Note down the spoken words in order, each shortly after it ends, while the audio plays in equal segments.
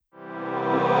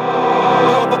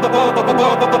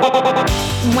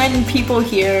When people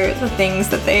hear the things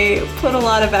that they put a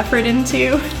lot of effort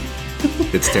into,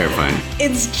 it's terrifying.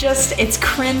 It's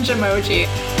cringe emoji.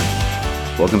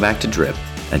 Welcome back to Drip,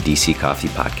 a DC Coffee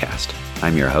podcast.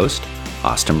 I'm your host,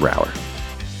 Austin Brower.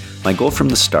 My goal from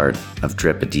the start of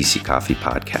Drip, a DC Coffee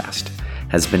podcast,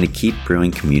 has been to keep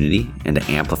brewing community and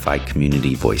to amplify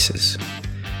community voices.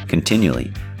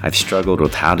 Continually, I've struggled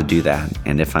with how to do that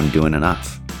and if I'm doing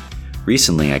enough.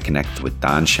 Recently, I connected with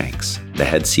Dawn Shanks, the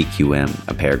head CQM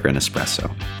of Peregrine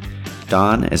Espresso.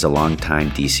 Dawn is a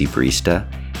longtime DC barista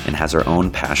and has her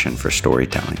own passion for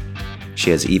storytelling.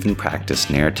 She has even practiced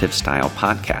narrative-style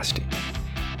podcasting.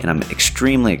 And I'm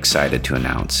extremely excited to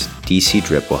announce DC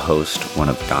Drip will host one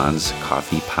of Dawn's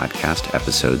coffee podcast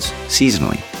episodes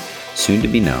seasonally, soon to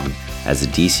be known as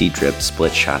the DC Drip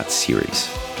Split Shot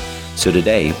series. So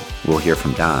today, we'll hear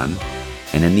from Dawn,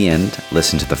 and in the end,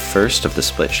 listen to the first of the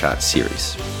Split Shot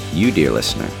series. You, dear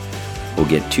listener, will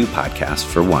get 2 podcasts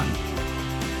for 1.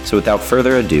 So without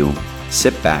further ado,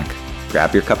 sit back,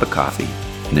 grab your cup of coffee,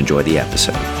 and enjoy the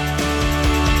episode.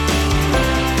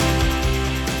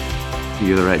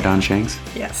 You're the right Dawn Shanks?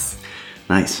 Yes.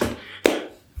 Nice.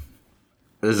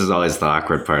 This is always the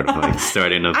awkward part of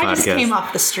starting a podcast. I just came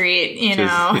off the street, you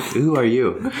know. Who are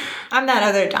you? I'm that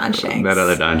other Dawn Shanks. That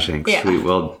other Dawn Shanks. Yeah. Sweet.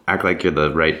 Well, act like you're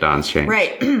the right Dawn Shanks.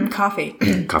 Right. Coffee.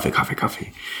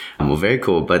 Coffee. Well, very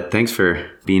cool. But thanks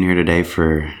for being here today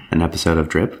for an episode of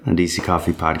Drip, a DC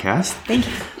Coffee podcast. Thank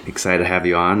you. Excited to have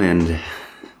you on. And,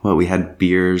 we had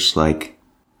beers like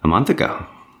a month ago.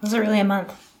 Was it really a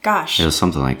month? Gosh. It was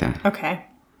something like that. Okay.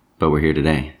 But we're here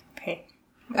today. Okay.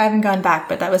 I haven't gone back,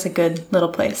 but that was a good little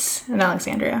place in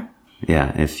Alexandria.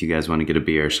 Yeah, if you guys want to get a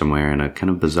beer somewhere in a kind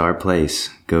of bizarre place,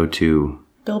 go to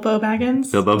Bilbo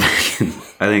Baggins? Bilbo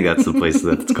Baggins. I think that's the place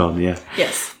that it's called, yeah.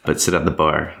 Yes. But sit at the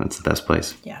bar. That's the best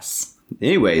place. Yes.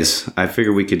 Anyways, I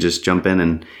figured we could just jump in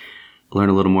and learn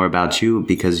a little more about you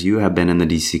because you have been in the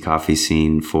DC coffee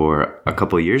scene for a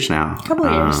couple of years now. A couple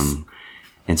of years.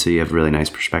 And so you have really nice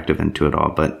perspective into it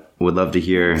all. But would love to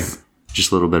hear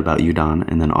just a little bit about you, Dawn,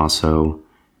 and then also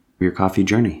your coffee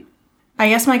journey. I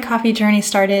guess my coffee journey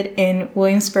started in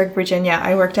Williamsburg, Virginia.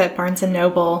 I worked at Barnes &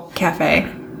 Noble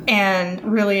Cafe and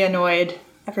really annoyed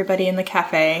everybody in the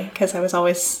cafe because I was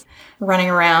always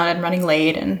running around and running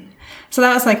late. And so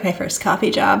that was like my first coffee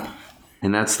job.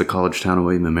 And that's the college town of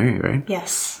William & Mary, right?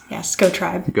 Yes. Go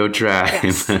Tribe. Go Tribe.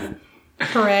 Yes.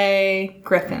 Hooray,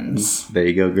 Griffins. There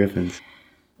you go, Griffins.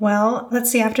 Well,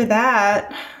 let's see, after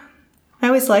that, I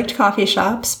always liked coffee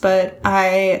shops, but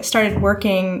I started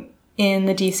working in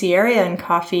the DC area in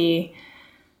coffee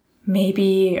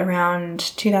maybe around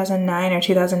 2009 or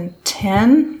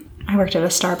 2010. I worked at a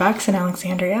Starbucks in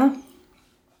Alexandria.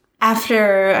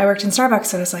 After I worked in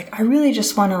Starbucks, I was like, I really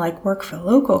just want to work for a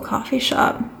local coffee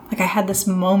shop. I had this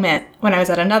moment when I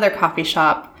was at another coffee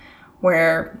shop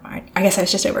where I guess I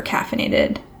was just over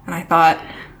caffeinated, and I thought,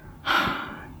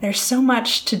 there's so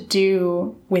much to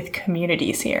do with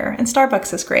communities here, and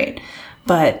Starbucks is great,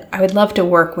 but I would love to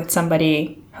work with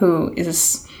somebody who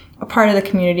is a part of the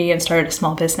community and started a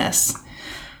small business.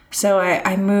 So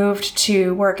I moved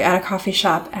to work at a coffee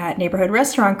shop at Neighborhood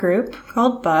Restaurant Group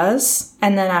called Buzz,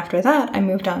 and then after that, I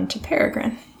moved on to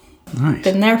Peregrine. Nice.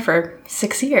 Been there for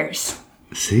 6 years.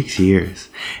 6 years.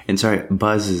 And sorry,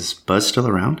 Buzz still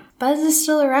around? Buzz is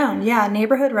still around, yeah.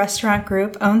 Neighborhood Restaurant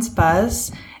Group owns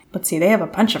Buzz. Let's see, they have a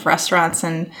bunch of restaurants,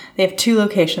 and they have 2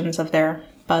 locations of their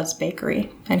Buzz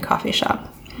Bakery and coffee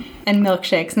shop. And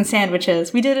milkshakes and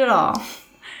sandwiches. We did it all.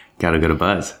 Gotta go to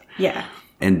Buzz. Yeah.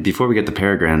 And before we get to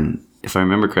Peregrine, if I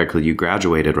remember correctly, you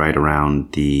graduated right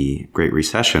around the Great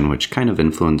Recession, which kind of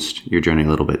influenced your journey a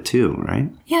little bit too, right?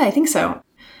 Yeah, I think so.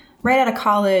 Right out of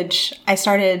college, I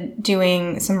started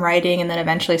doing some writing and then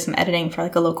eventually some editing for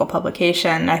a local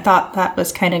publication. I thought that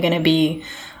was kind of going to be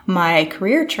my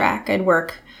career track. I'd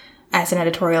work as an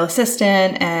editorial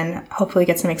assistant and hopefully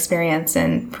get some experience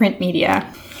in print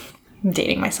media. I'm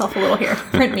dating myself a little here.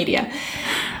 Print media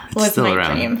was my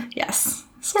dream. Yes,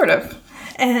 sort of.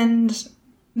 And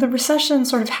the recession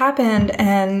sort of happened,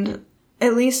 and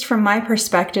at least from my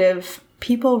perspective,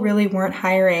 people really weren't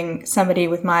hiring somebody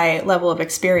with my level of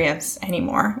experience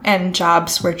anymore, and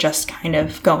jobs were just kind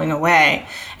of going away.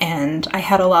 And I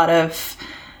had a lot of,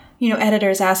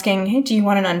 editors asking, hey, do you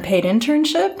want an unpaid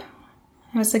internship?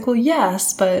 I was like, well,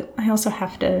 yes, but I also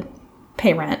have to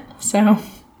pay rent, so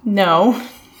no.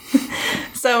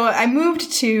 So I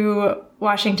moved to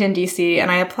Washington, D.C., and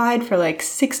I applied for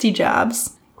 60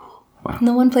 jobs. Wow. And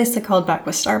the one place that called back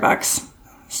was Starbucks.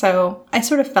 So I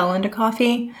sort of fell into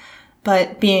coffee,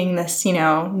 but being this,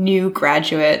 new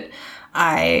graduate,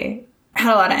 I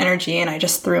had a lot of energy and I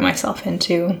just threw myself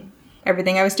into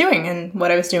everything I was doing, and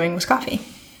what I was doing was coffee.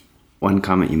 One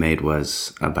comment you made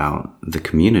was about the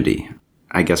community.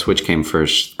 I guess which came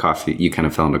first? Coffee. You kind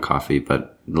of fell into coffee,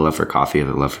 but the love for coffee or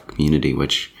the love for community,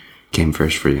 which came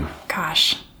first for you?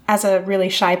 Gosh, as a really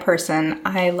shy person,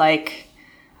 I like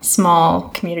small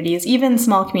communities, even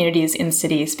small communities in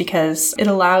cities, because it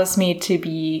allows me to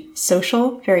be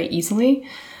social very easily.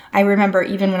 I remember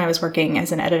even when I was working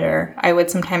as an editor, I would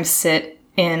sometimes sit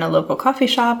in a local coffee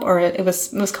shop, or it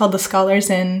was called the Scholars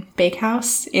Inn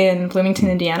Bakehouse in Bloomington,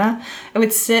 Indiana. I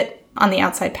would sit on the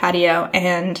outside patio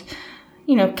and,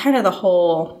 kind of the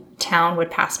whole town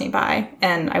would pass me by,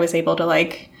 and I was able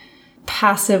to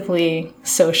passively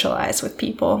socialize with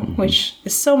people, which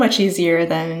is so much easier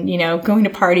than, going to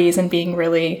parties and being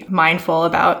really mindful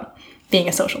about being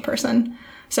a social person.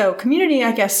 So community,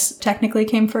 I guess, technically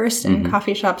came first, and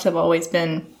coffee shops have always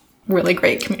been really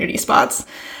great community spots.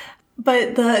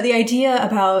 But the idea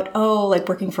about,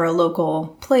 working for a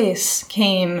local place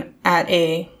came at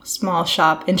a small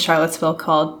shop in Charlottesville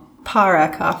called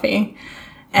Para Coffee.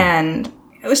 And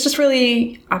it was just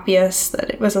really obvious that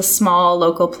it was a small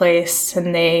local place,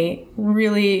 and they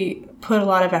really put a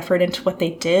lot of effort into what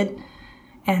they did.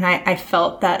 And I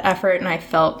felt that effort, and I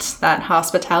felt that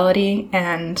hospitality,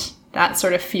 and that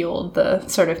sort of fueled the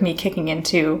sort of me kicking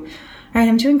into, all right,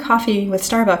 I'm doing coffee with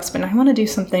Starbucks, but I want to do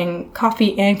something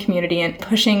coffee and community and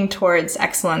pushing towards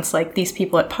excellence like these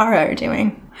people at Para are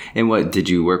doing. And what, did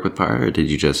you work with Para, or did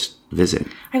you just visit?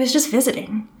 I was just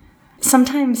visiting.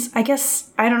 Sometimes, I guess,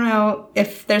 I don't know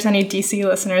if there's any DC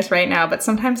listeners right now, but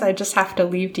sometimes I just have to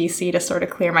leave DC to sort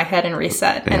of clear my head and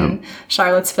reset. Yeah. And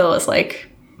Charlottesville is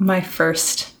my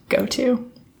first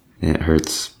go-to. It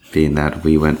hurts being that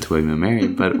we went to William & Mary,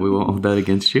 but we won't hold that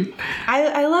against you.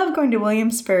 I love going to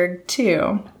Williamsburg,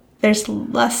 too. There's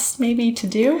less maybe to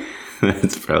do.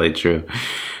 That's probably true.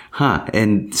 Huh.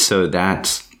 And so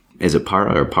is it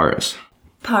Para or Paras?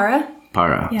 Para.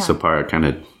 Para. Yeah. So Para kind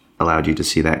of allowed you to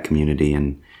see that community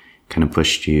and kind of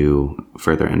pushed you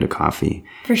further into coffee.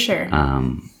 For sure.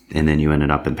 And then you ended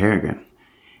up in Peregrine.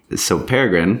 So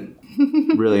Peregrine,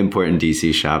 really important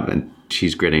DC shop, and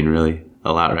she's gritting really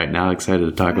a lot right now. Excited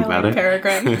to talk about it.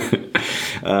 Peregrine.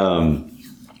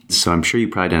 So I'm sure you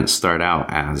probably didn't start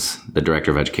out as the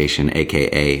director of education,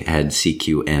 aka head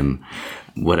CQM,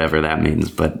 whatever that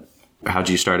means. But how'd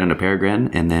you start into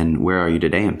Peregrine, and then where are you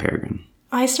today in Peregrine?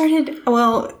 I started,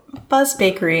 Buzz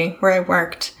Bakery, where I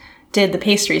worked, did the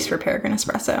pastries for Peregrine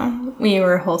Espresso. We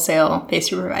were a wholesale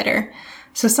pastry provider.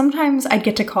 So sometimes I'd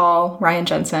get to call Ryan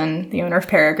Jensen, the owner of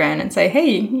Peregrine, and say,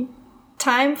 hey,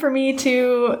 time for me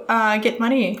to get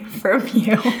money from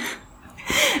you.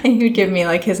 And he would give me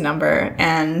his number.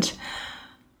 And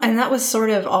that was sort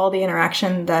of all the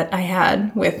interaction that I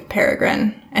had with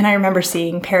Peregrine. And I remember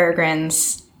seeing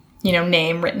Peregrine's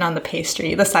name written on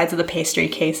the sides of the pastry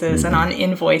cases and on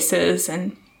invoices.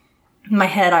 And in my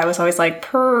head, I was always like,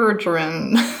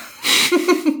 Peregrine.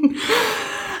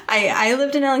 I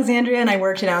lived in Alexandria and I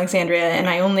worked in Alexandria, and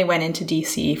I only went into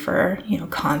DC for,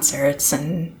 concerts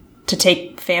and to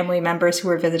take family members who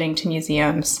were visiting to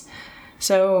museums.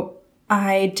 So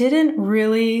I didn't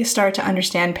really start to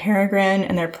understand Peregrine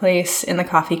and their place in the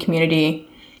coffee community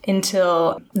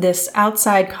until this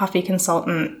outside coffee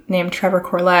consultant named Trevor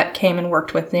Corlett came and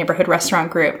worked with Neighborhood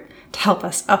Restaurant Group to help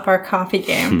us up our coffee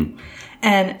game.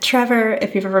 And Trevor,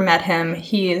 if you've ever met him,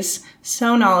 he's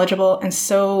so knowledgeable and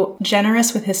so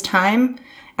generous with his time.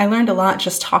 I learned a lot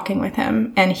just talking with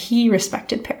him, and he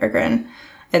respected Peregrine.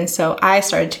 And so I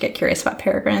started to get curious about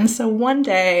Peregrine. So one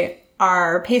day,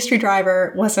 our pastry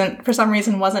driver for some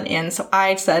reason wasn't in. So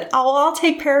I said, I'll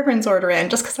take Peregrine's order in,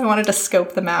 just because I wanted to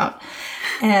scope them out.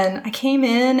 And I came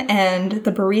in, and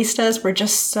the baristas were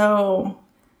just so...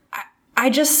 I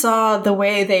just saw the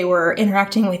way they were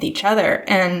interacting with each other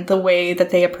and the way that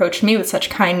they approached me with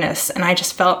such kindness. And I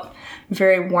just felt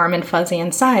very warm and fuzzy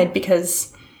inside,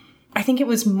 because I think it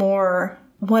was more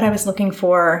what I was looking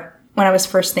for when I was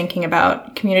first thinking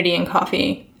about community and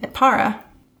coffee at Para.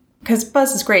 Because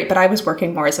Buzz is great, but I was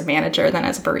working more as a manager than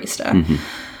as a barista.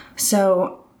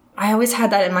 So I always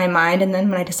had that in my mind. And then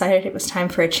when I decided it was time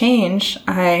for a change,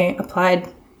 I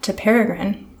applied to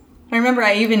Peregrine. I remember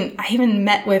I even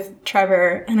met with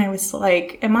Trevor, and I was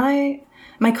like, am I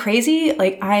crazy?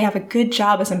 I have a good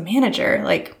job as a manager.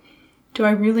 Do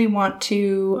I really want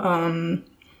to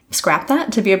scrap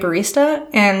that to be a barista?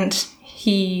 And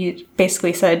he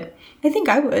basically said, I think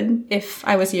I would if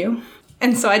I was you.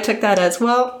 And so I took that as,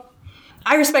 well,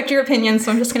 I respect your opinion,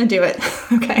 so I'm just going to do it.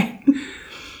 Okay.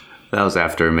 That was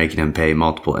after making him pay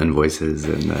multiple invoices,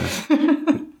 and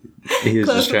he was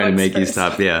just trying to make you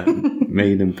stop. Yeah,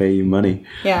 making him pay you money.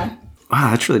 Yeah.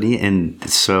 Wow, that's really neat. And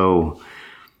so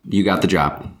You got the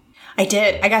job. I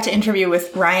did. I got to interview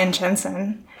with Ryan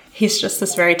Jensen. He's just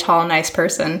this very tall, nice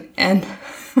person. And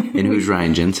who's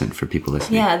Ryan Jensen for people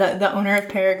listening? Yeah, the owner of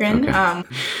Peregrine.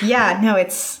 Okay.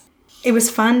 It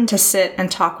was fun to sit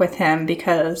and talk with him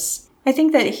because I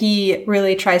think that he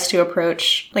really tries to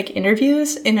approach like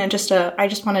interviews in I just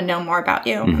want to know more about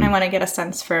you. And I want to get a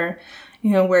sense for,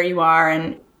 where you are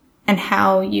and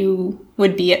how you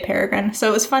would be at Peregrine. So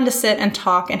it was fun to sit and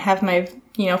talk and have my,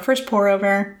 first pour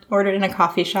over ordered in a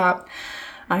coffee shop.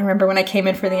 I remember when I came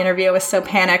in for the interview, I was so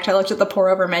panicked. I looked at the pour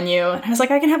over menu and I was like,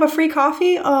 I can have a free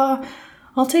coffee?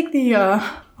 I'll take the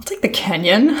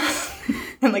Kenyan.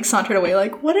 And like sauntered away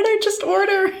like, what did I just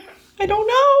order? I don't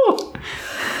know.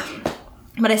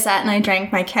 But I sat and I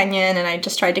drank my Kenyan and I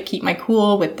just tried to keep my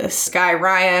cool with this guy,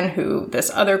 Ryan, who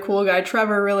this other cool guy,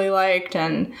 Trevor, really liked.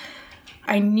 And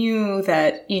I knew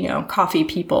that, coffee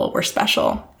people were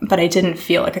special, but I didn't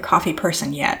feel like a coffee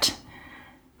person yet.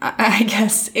 I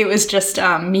guess it was just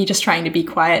me just trying to be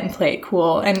quiet and play it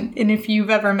cool. And if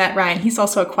you've ever met Ryan, he's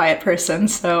also a quiet person.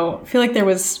 So I feel like there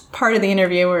was part of the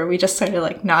interview where we just sort of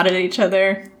like nodded at each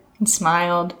other and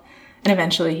smiled. And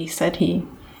eventually he said he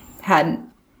had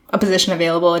a position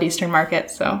available at Eastern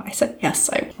Market. So I said, yes,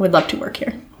 I would love to work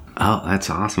here. Oh, that's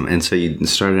awesome. And so you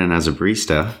started in as a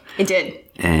barista. I did.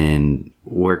 And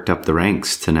worked up the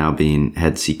ranks to now being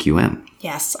head CQM.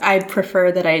 Yes, I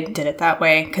prefer that I did it that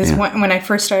way because when I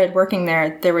first started working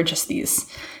there were just these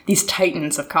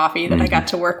titans of coffee that I got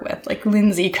to work with, like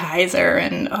Lindsay Kaiser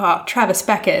and Travis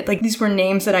Beckett. Like these were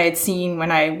names that I had seen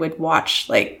when I would watch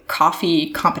like coffee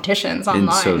competitions online.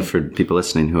 And so for people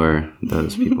listening, who are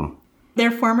those people?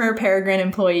 They're former Peregrine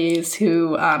employees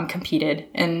who competed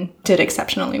and did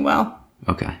exceptionally well.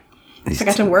 Okay. So I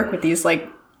got to work with these like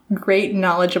great,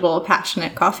 knowledgeable,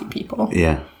 passionate coffee people.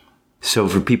 Yeah. So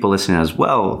for people listening as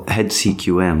well, head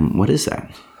CQM, what is that?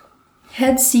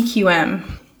 Head CQM.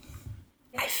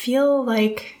 I feel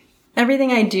like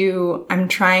everything I do, I'm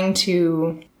trying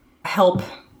to help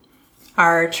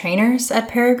our trainers at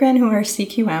Peregrine who are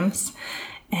CQMs.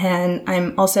 And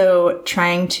I'm also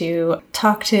trying to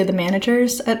talk to the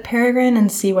managers at Peregrine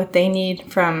and see what they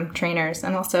need from trainers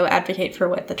and also advocate for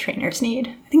what the trainers need.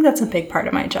 I think that's a big part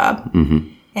of my job.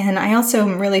 Mm-hmm. And I also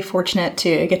am really fortunate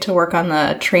to get to work on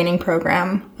the training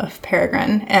program of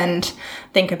Peregrine and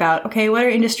think about, okay, what are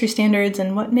industry standards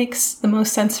and what makes the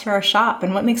most sense for our shop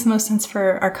and what makes the most sense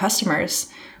for our customers?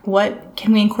 What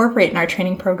can we incorporate in our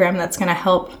training program that's going to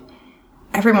help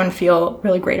everyone feel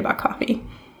really great about coffee?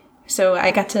 So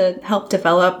I got to help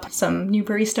develop some new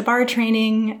barista bar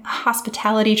training,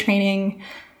 hospitality training,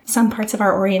 some parts of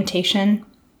our orientation.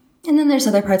 And then there's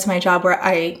other parts of my job where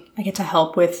I get to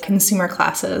help with consumer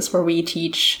classes where we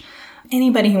teach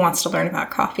anybody who wants to learn about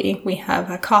coffee. We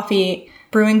have a coffee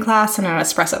brewing class and an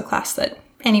espresso class that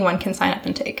anyone can sign up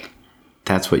and take.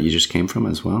 That's what you just came from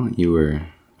as well? You were...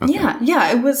 Okay.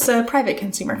 Yeah, it was a private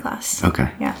consumer class.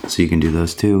 Okay. Yeah. So you can do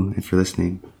those too if you're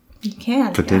listening. You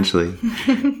can. Potentially.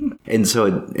 Yeah. And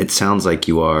so it sounds like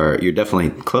you're definitely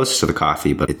close to the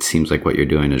coffee, but it seems like what you're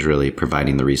doing is really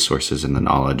providing the resources and the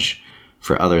knowledge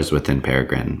for others within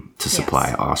Peregrine to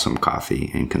supply awesome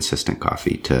coffee and consistent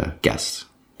coffee to guests.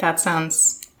 That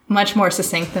sounds much more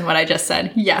succinct than what I just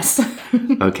said. Yes.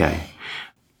 Okay.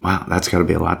 Wow, that's got to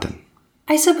be a lot then.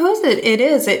 I suppose it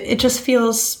is. It just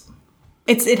feels...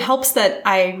 It helps that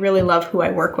I really love who I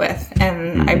work with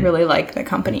and I really like the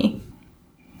company.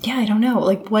 Yeah, I don't know.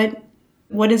 Like,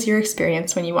 what is your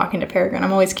experience when you walk into Peregrine?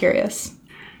 I'm always curious.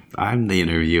 I'm the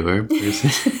interviewer.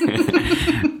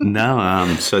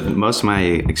 No, so most of my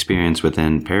experience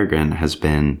within Peregrine has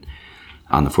been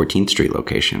on the 14th Street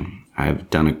location. I've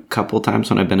done a couple times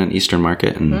when I've been in Eastern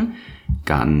Market and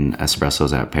gotten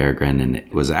espressos at Peregrine, and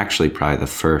it was actually probably the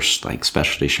first like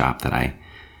specialty shop that I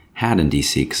had in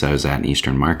DC because I was at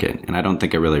Eastern Market. And I don't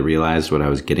think I really realized what I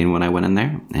was getting when I went in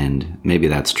there. And maybe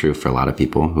that's true for a lot of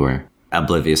people who are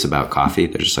oblivious about coffee.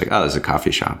 They're just like, oh, there's a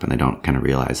coffee shop. And they don't kind of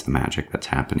realize the magic that's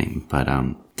happening. But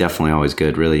definitely always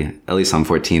good, really. At least on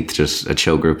 14th, just a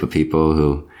chill group of people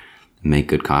who make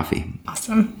good coffee.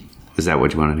 Awesome. Is that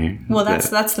what you want to hear? Well, that's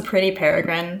the pretty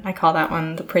Peregrine. I call that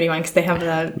one the pretty one because they have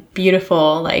the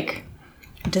beautiful like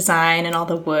design and all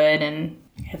the wood, and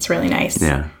it's really nice.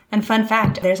 Yeah. And fun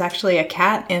fact, there's actually a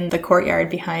cat in the courtyard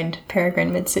behind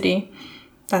Peregrine Mid-City.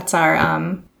 That's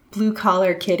our blue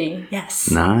collar kitty.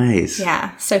 Yes. Nice.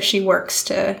 Yeah. So she works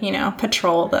to,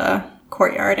 patrol the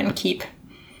courtyard and keep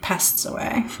pests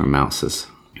away. From mouses.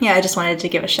 Yeah, I just wanted to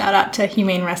give a shout out to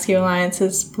Humane Rescue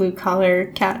Alliance's Blue Collar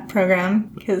Cat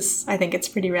program because I think it's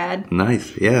pretty rad.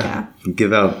 Nice, yeah.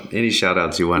 Give out any shout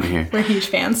outs you want here. We're huge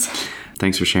fans.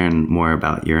 thanks for sharing more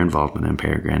about your involvement in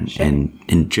Peregrine. Sure. And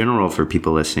in general, for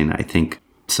people listening, I think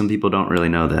some people don't really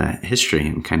know the history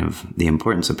and kind of the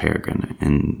importance of Peregrine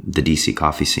in the DC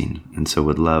coffee scene. And so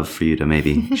would love for you to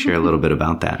maybe share a little bit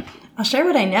about that. I'll share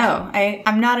what I know.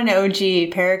 I'm not an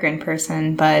OG Peregrine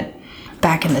person, but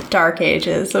back in the dark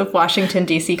ages of Washington,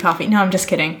 D.C. coffee. No, I'm just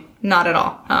kidding. Not at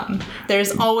all.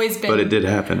 There's always been... But it did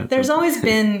happen. There's always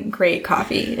been great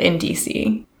coffee in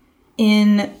D.C.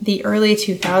 In the early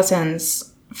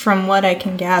 2000s, from what I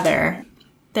can gather,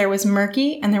 there was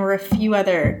Murky, and there were a few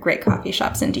other great coffee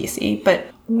shops in D.C., but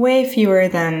way fewer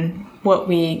than what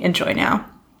we enjoy now.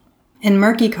 In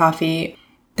Murky Coffee,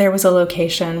 there was a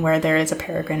location where there is a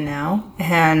Peregrine now,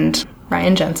 and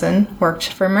Ryan Jensen worked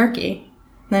for Murky.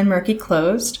 Then Murky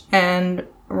closed, and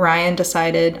Ryan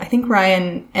decided, I think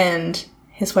Ryan and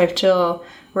his wife Jill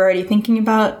were already thinking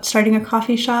about starting a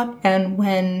coffee shop, and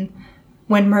when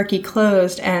Murky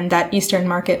closed and that Eastern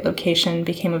Market location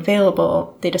became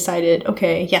available, they decided,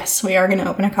 okay, yes, we are going to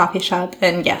open a coffee shop,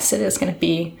 and yes, it is going to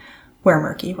be where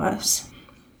Murky was.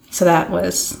 So that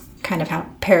was kind of how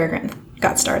Peregrine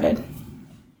got started.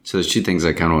 So there's two things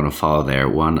I kind of want to follow there.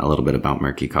 One, a little bit about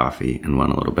Murky Coffee, and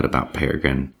one, a little bit about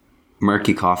Peregrine.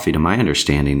 Murky Coffee, to my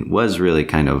understanding, was really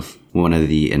kind of one of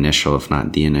the initial, if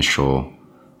not the initial,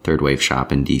 third wave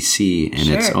shop in DC. And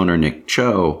Sure. its owner, Nick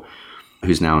Cho,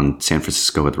 who's now in San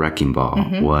Francisco with Wrecking Ball,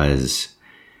 was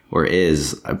or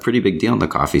is a pretty big deal in the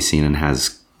coffee scene and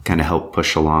has kind of helped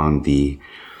push along the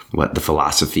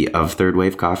philosophy of third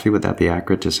wave coffee. Would that be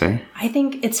accurate to say? I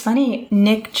think it's funny.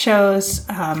 Nick Cho's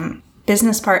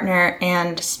business partner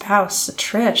and spouse,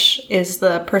 Trish, is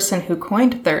the person who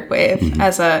coined third wave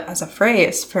as a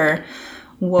phrase for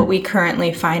what we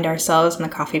currently find ourselves in the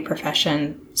coffee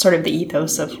profession, sort of the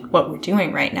ethos of what we're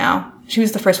doing right now. She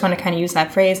was the first one to kind of use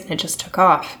that phrase, and it just took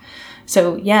off.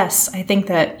 So yes, I think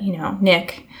that,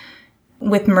 Nick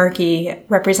with Murky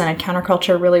represented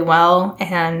counterculture really well,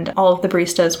 and all of the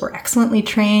baristas were excellently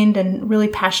trained and really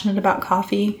passionate about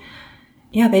coffee.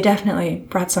 Yeah, they definitely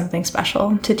brought something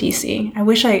special to DC. I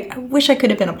wish I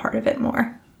could have been a part of it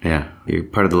more. Yeah, you're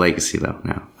part of the legacy though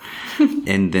now.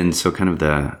 And then so kind of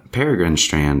the Peregrine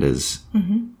strand is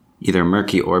either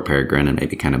Murky or Peregrine, and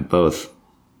maybe kind of both,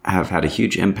 have had a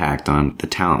huge impact on the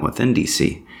talent within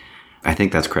DC. I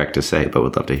think that's correct to say, but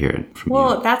would love to hear it from you.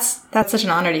 Well, that's such an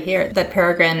honor to hear that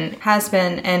Peregrine has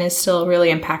been and is still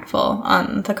really impactful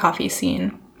on the coffee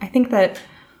scene. I think that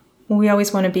we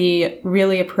always want to be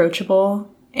really approachable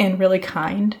and really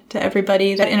kind to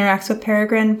everybody that interacts with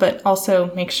Peregrine, but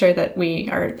also make sure that we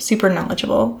are super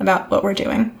knowledgeable about what we're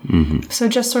doing. So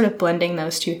just sort of blending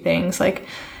those two things, like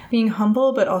being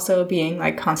humble, but also being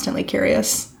like constantly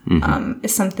curious,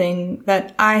 is something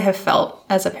that I have felt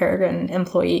as a Peregrine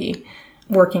employee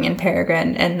working in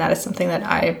Peregrine. And that is something that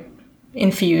I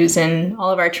infuse in all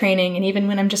of our training, and even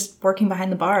when I'm just working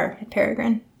behind the bar at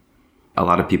Peregrine. A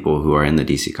lot of people who are in the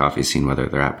DC coffee scene, whether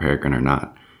they're at Peregrine or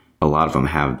not, a lot of them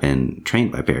have been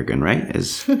trained by Peregrine, right?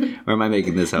 Or am I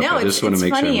making this up? No, I just want to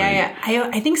make funny. sure.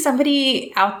 I think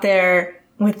somebody out there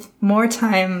with more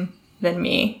time than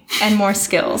me and more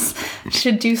skills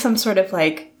should do some sort of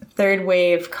like third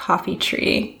wave coffee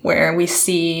tree where we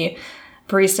see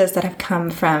baristas that have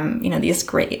come from, these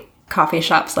great coffee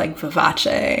shops like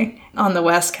Vivace on the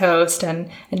West Coast and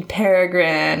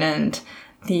Peregrine and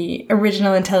the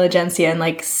original intelligentsia, and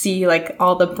like see like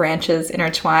all the branches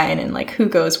intertwine and like who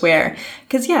goes where.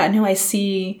 Because I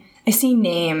see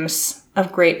names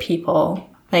of great people.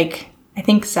 Like I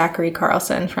think Zachary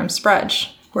Carlson from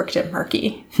Sprudge worked at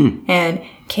Murky, and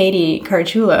Katie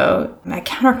Cargiulo at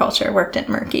Counterculture worked at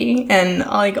Murky, and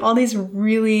like all these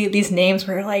names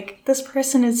were like, this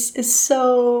person is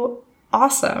so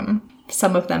awesome.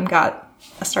 Some of them got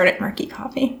a start at Murky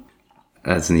Coffee.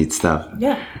 That's neat stuff.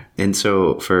 Yeah. And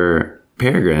so for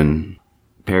Peregrine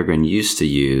used to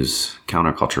use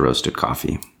Counterculture roasted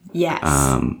coffee. Yes.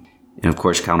 And of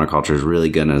course, Counterculture is really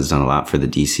good and has done a lot for the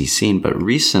DC scene. But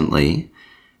recently,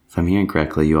 if I'm hearing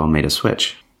correctly, you all made a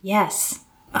switch. Yes.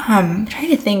 I'm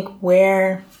trying to think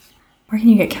where can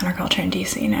you get Counterculture in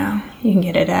DC now? You can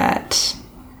get it at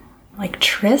like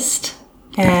Trist.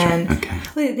 And That's right.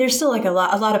 Okay. There's still like a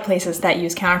lot of places that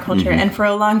use Counterculture. And for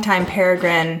a long time,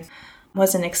 Peregrine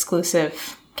was an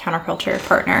exclusive Counterculture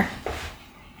partner.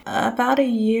 About a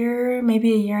year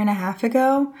and a half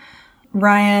ago,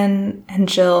 Ryan and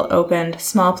Jill opened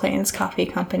Small Plains Coffee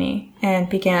Company and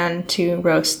began to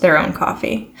roast their own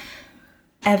coffee.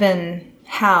 Evan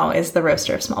Howe is the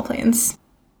roaster of Small Plains.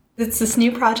 It's this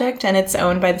new project, and it's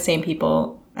owned by the same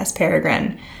people as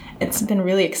Peregrine. It's been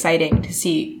really exciting to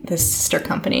see this sister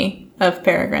company of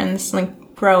Peregrine's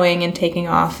like growing and taking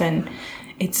off, and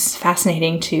it's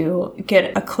fascinating to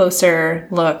get a closer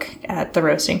look at the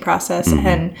roasting process.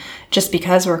 And just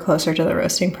because we're closer to the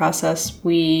roasting process,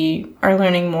 we are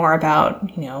learning more about,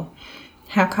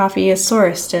 how coffee is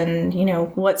sourced and,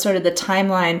 what sort of the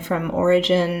timeline from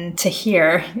origin to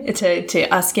here to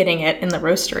us getting it in the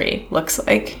roastery looks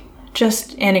like.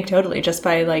 Just anecdotally, just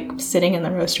by like sitting in the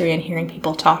roastery and hearing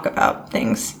people talk about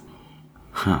things.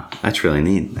 Huh, that's really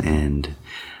neat. And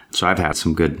so I've had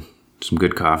some good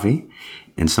coffee,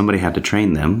 and somebody had to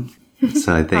train them.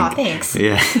 So I think, oh, thanks.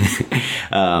 Yeah.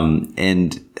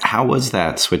 And how was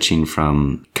that switching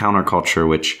from Counterculture,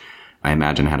 which I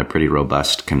imagine had a pretty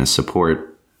robust kind of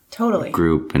support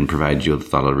group and provided you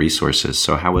with a lot of resources?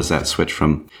 So how was that switch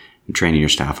from training your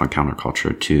staff on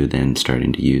Counterculture to then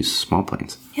starting to use Small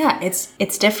Plains? Yeah,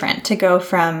 it's different to go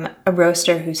from a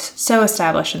roaster who's so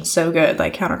established and so good,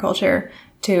 like Counterculture,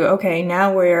 to, okay,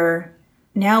 now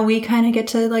we kind of get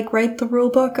to like write the rule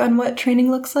book on what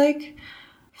training looks like.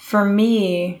 For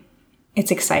me,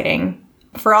 it's exciting.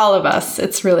 For all of us,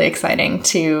 it's really exciting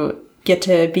to get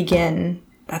to begin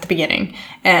at the beginning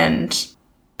and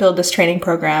build this training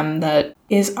program that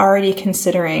is already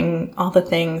considering all the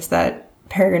things that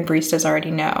Peregrine baristas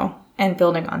already know and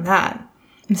building on that.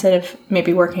 Instead of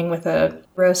maybe working with a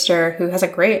roaster who has a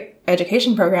great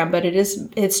education program, but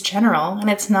it's general and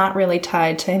it's not really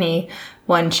tied to any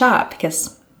one shop,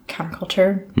 because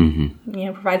Counterculture,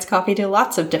 provides coffee to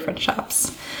lots of different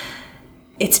shops.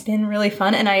 It's been really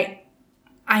fun, and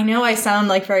I know I sound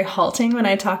like very halting when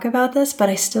I talk about this, but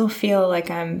I still feel like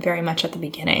I'm very much at the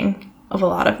beginning of a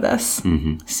lot of this.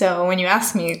 So when you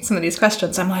ask me some of these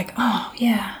questions, I'm like, oh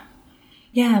yeah,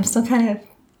 I'm still kind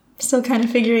of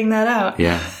figuring that out.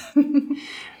 Yeah.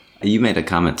 You made a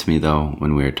comment to me, though,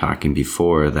 when we were talking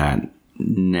before, that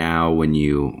now when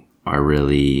you are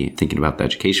really thinking about the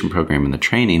education program and the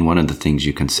training, one of the things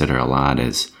you consider a lot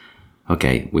is,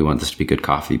 okay, we want this to be good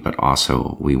coffee, but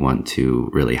also we want to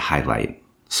really highlight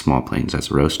Small Plains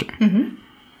as a roaster. And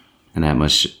that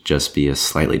must just be a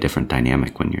slightly different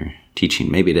dynamic when you're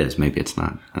teaching. Maybe it is, maybe it's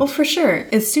not. Well, for sure.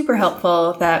 It's super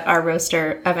helpful that our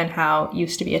roaster, Evan Howe,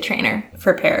 used to be a trainer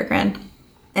for Peregrine.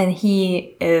 And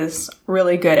he is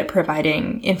really good at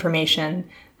providing information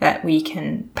that we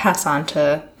can pass on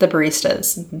to the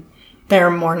baristas. They're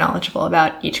more knowledgeable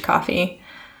about each coffee.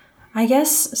 I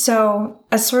guess, so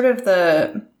as sort of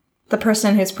the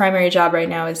person whose primary job right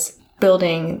now is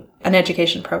building an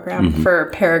education program for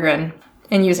Peregrine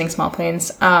and using Small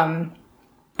Plains, I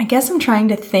guess I'm trying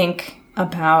to think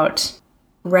about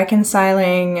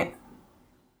reconciling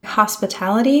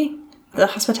hospitality, the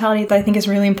hospitality that I think is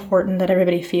really important that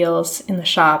everybody feels in the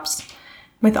shops,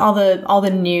 with all the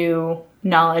new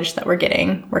knowledge that we're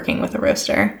getting working with a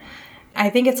roaster. I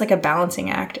think it's like a balancing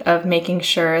act of making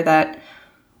sure that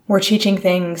we're teaching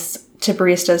things to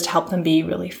baristas to help them be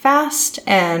really fast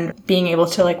and being able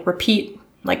to like repeat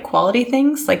like quality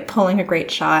things, like pulling a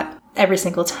great shot every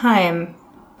single time,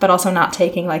 but also not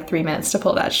taking like 3 minutes to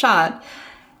pull that shot.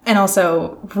 And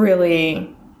also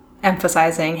really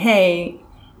emphasizing, hey,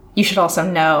 you should also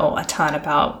know a ton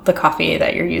about the coffee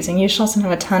that you're using. You should also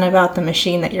know a ton about the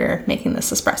machine that you're making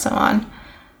this espresso on.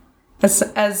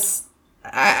 As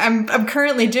I'm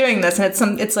currently doing this,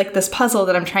 and it's like this puzzle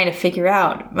that I'm trying to figure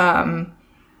out,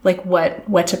 like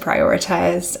what to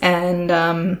prioritize,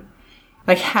 and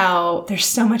like how there's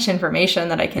so much information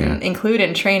that I can include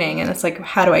in training, and it's like,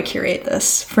 how do I curate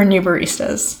this for new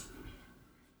baristas?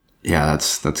 Yeah,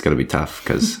 that's got to be tough,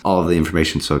 because all of the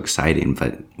information's so exciting,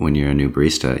 but when you're a new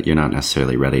barista, you're not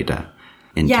necessarily ready to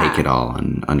intake it all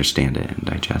and understand it and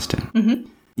digest it.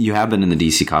 You have been in the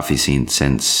DC coffee scene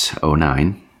since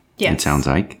 2009. Yes. It sounds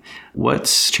like.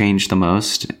 What's changed the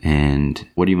most, and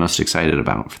what are you most excited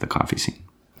about for the coffee scene?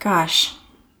 Gosh,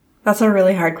 that's a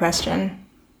really hard question.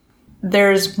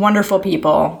 There's wonderful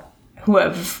people who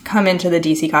have come into the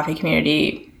DC coffee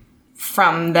community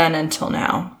from then until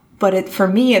now. But for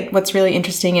me, what's really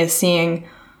interesting is seeing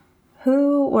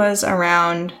who was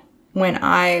around when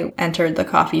I entered the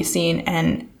coffee scene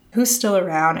and who's still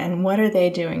around and what are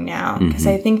they doing now. Because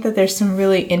I think that there's some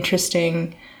really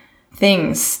interesting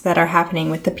things that are happening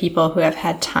with the people who have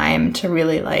had time to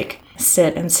really like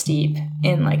sit and steep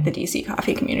in like the DC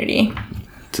coffee community.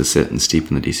 To sit and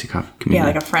steep in the DC coffee community?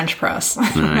 Yeah, like a French press.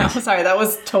 Nice. No, sorry, that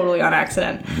was totally on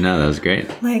accident. No, that was great.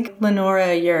 Like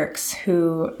Lenora Yerkes,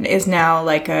 who is now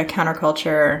like a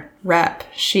Counterculture rep,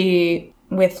 she,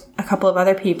 with a couple of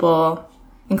other people,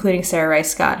 including Sarah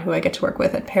Rice Scott, who I get to work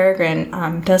with at Peregrine,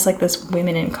 does like this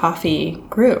Women in Coffee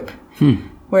group,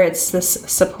 where it's this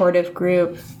supportive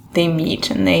group. They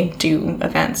meet and they do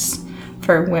events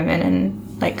for women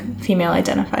and like female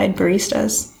identified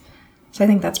baristas. So I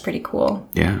think that's pretty cool.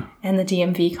 Yeah. And the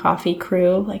DMV coffee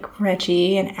crew, like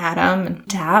Reggie and Adam and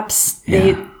Daps,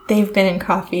 they've been in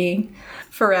coffee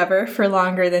forever, for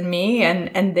longer than me,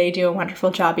 and they do a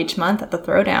wonderful job each month at the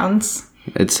throwdowns.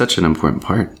 It's such an important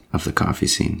part of the coffee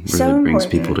scene. It really brings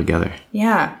people together.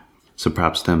 Yeah. So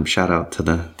props to them. Shout out to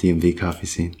the DMV coffee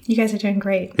scene. You guys are doing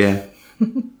great. Yeah.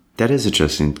 That is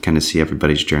interesting to kind of see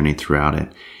everybody's journey throughout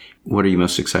it. What are you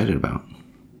most excited about?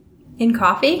 In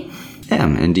coffee? Yeah,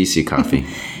 in DC Coffee.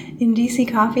 In DC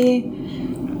Coffee,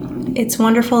 it's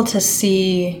wonderful to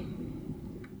see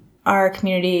our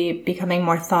community becoming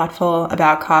more thoughtful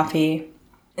about coffee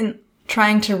and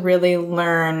trying to really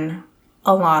learn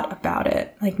a lot about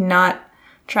it. Like, not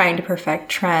trying to perfect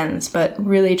trends, but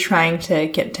really trying to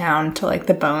get down to like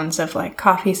the bones of like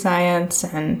coffee science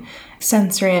and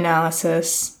sensory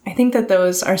analysis. I think that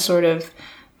those are sort of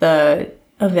the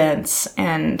events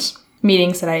and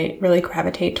meetings that I really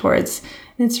gravitate towards.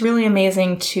 And it's really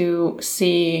amazing to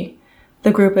see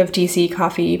the group of DC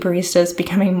coffee baristas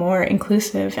becoming more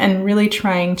inclusive and really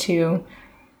trying to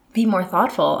be more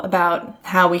thoughtful about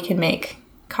how we can make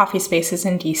coffee spaces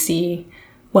in DC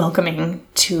welcoming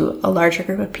to a larger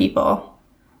group of people.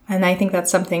 And I think that's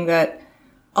something that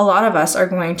a lot of us are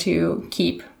going to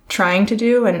keep trying to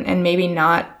do and maybe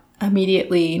not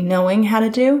immediately knowing how to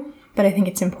do, but I think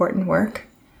it's important work.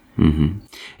 Mm-hmm.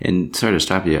 And sorry to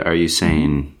stop you, are you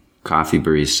saying coffee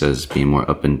baristas being more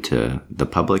open to the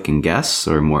public and guests,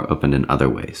 or more open in other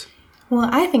ways? Well,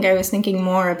 I think I was thinking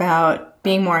more about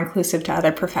being more inclusive to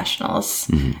other professionals,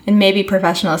 and maybe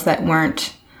professionals that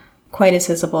weren't quite as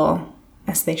visible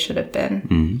as they should have been.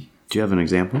 Mm-hmm. Do you have an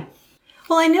example?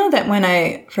 Well, I know that when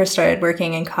I first started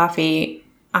working in coffee,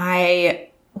 I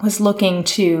was looking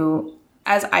to,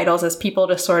 as idols, as people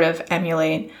to sort of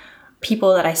emulate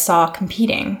people that I saw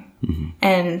competing. Mm-hmm.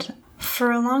 And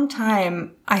for a long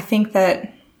time, I think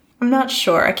that, I'm not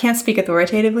sure, I can't speak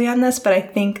authoritatively on this, but I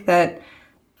think that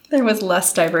there was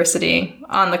less diversity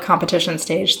on the competition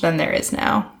stage than there is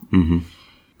now. Mm-hmm.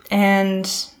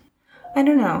 And I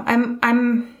don't know,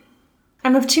 I'm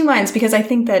of two minds, because I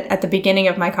think that at the beginning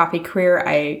of my coffee career,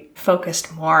 I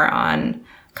focused more on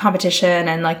competition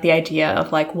and like the idea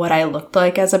of like what I looked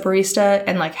like as a barista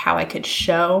and like how I could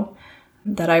show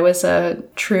that I was a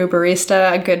true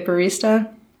barista, a good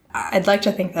barista. I'd like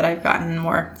to think that I've gotten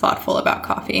more thoughtful about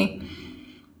coffee.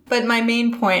 But my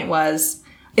main point was,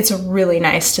 it's really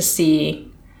nice to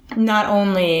see not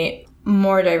only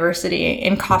more diversity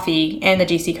in coffee and the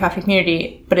DC coffee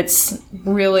community, but it's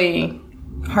really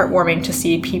heartwarming to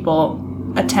see people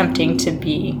attempting to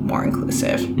be more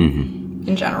inclusive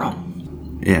in general.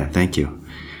 Yeah, thank you.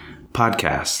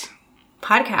 Podcasts.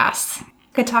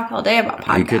 Could talk all day about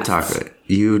podcasts. You could talk.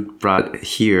 You brought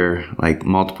here like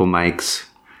multiple mics,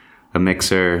 a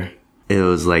mixer. It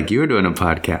was like you were doing a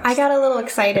podcast. I got a little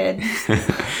excited.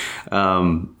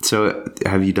 So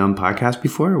have you done podcasts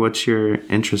before? What's your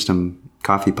interest in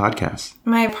coffee podcasts?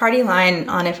 My party line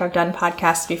on if I've done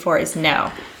podcasts before is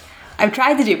no. I've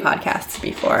tried to do podcasts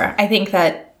before. I think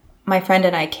that my friend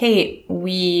and I, Kate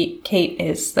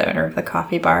is the owner of the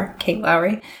coffee bar, Kate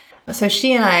Lowry. So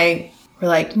she and I were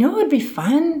like, it would be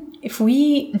fun if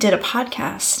we did a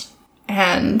podcast,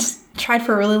 and tried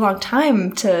for a really long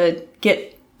time to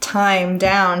get time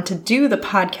down to do the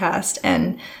podcast.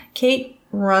 And Kate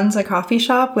runs a coffee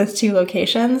shop with 2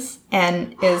 locations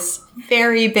and is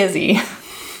very busy.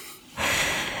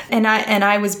 And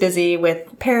I was busy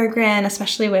with Peregrine,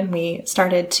 especially when we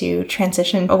started to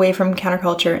transition away from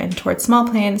counterculture and towards small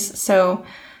planes. So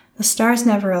the stars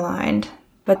never aligned.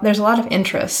 But there's a lot of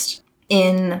interest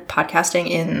in podcasting,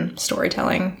 in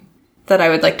storytelling, that I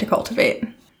would like to cultivate.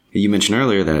 You mentioned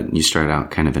earlier that you started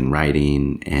out kind of in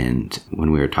writing, and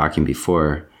when we were talking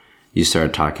before, you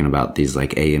started talking about these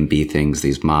like A and B things,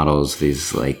 these models,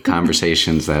 these like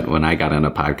conversations that when I got on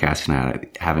a podcast, I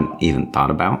haven't even thought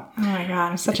about. Oh my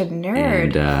God, I'm such a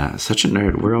nerd. And such a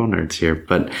nerd. We're all nerds here.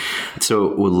 But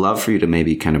so would love for you to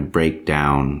maybe kind of break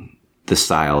down the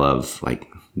style of like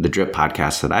the Drip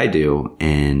podcast that I do.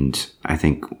 And I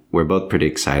think we're both pretty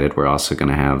excited. We're also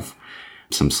going to have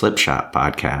some Slipshot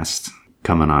podcasts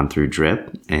coming on through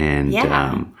Drip. And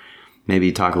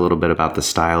maybe talk a little bit about the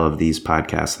style of these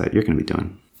podcasts that you're going to be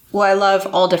doing. Well, I love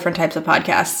all different types of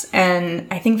podcasts. And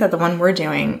I think that the one we're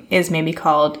doing is maybe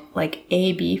called like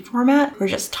A-B format. We're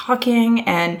just talking,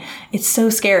 and it's so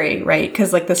scary, right?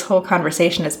 Because like this whole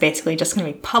conversation is basically just going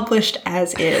to be published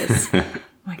as is. I'm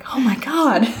like, oh my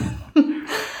God.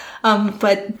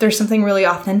 But there's something really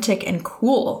authentic and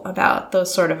cool about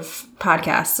those sort of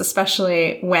podcasts,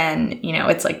 especially when,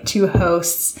 it's like 2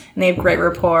 hosts and they have great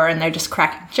rapport and they're just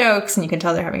cracking jokes and you can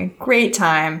tell they're having a great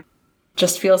time.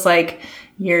 Just feels like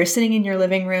you're sitting in your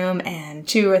living room and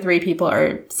 2 or 3 people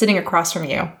are sitting across from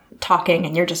you talking,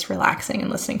 and you're just relaxing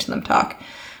and listening to them talk.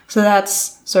 So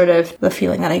that's sort of the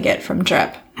feeling that I get from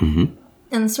Drip. Mm-hmm.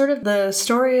 And sort of the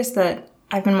stories that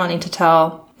I've been wanting to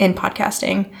tell in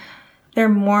podcasting, they're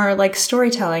more like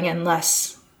storytelling and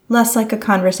less like a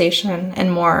conversation,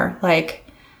 and more like,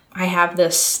 I have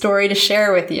this story to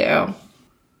share with you.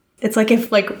 It's like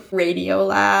if like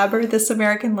Radiolab or This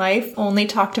American Life only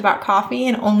talked about coffee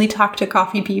and only talked to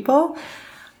coffee people.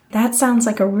 That sounds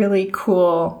like a really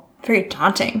cool, very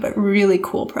daunting, but really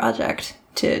cool project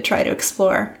to try to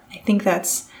explore. I think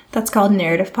that's called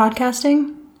narrative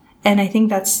podcasting. And I think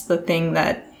that's the thing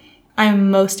that I'm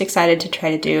most excited to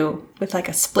try to do with like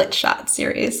a split shot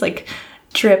series, like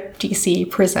Drip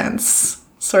DC Presents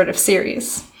sort of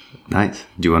series. Nice.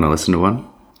 Do you want to listen to one?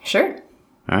 Sure.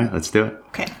 All right, let's do it.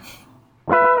 Okay.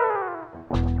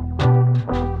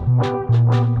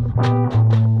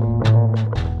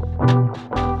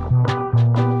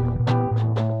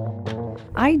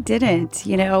 I didn't.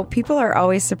 People are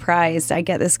always surprised. I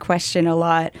get this question a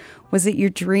lot. Was it your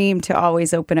dream to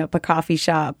always open up a coffee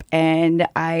shop? And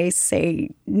I say,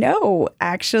 no,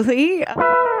 actually.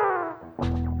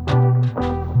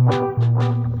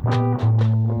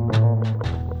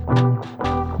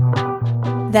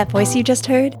 That voice you just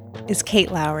heard is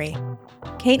Kate Lowry.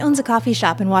 Kate owns a coffee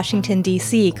shop in Washington,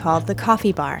 D.C. called The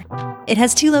Coffee Bar. It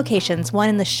has 2 locations, one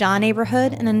in the Shaw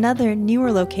neighborhood and another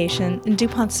newer location in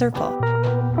DuPont Circle.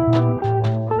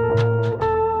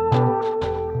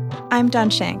 I'm Dawn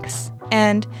Shanks,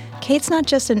 and Kate's not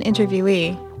just an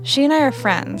interviewee. She and I are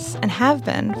friends, and have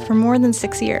been for more than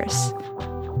 6 years.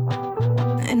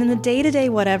 And in the day-to-day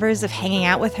whatevers of hanging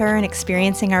out with her and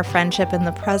experiencing our friendship in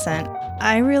the present,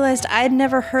 I realized I'd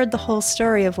never heard the whole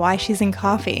story of why she's in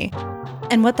coffee,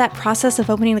 and what that process of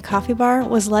opening the coffee bar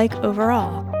was like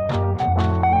overall.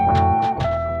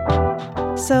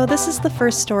 So this is the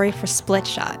first story for Split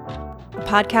Shot, a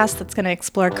podcast that's going to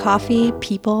explore coffee,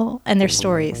 people, and their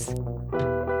stories.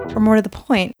 Or more to the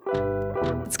point,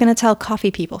 it's going to tell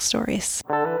coffee people stories.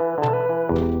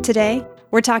 Today,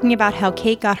 we're talking about how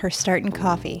Kate got her start in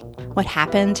coffee, what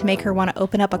happened to make her want to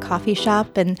open up a coffee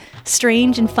shop, and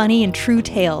strange and funny and true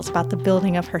tales about the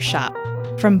building of her shop,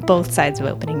 from both sides of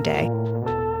opening day.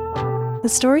 The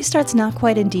story starts not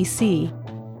quite in D.C.,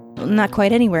 not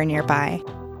quite anywhere nearby.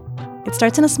 It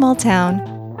starts in a small town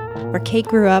where Kate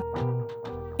grew up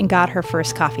and got her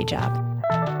first coffee job.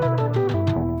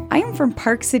 I am from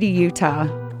Park City, Utah,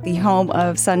 the home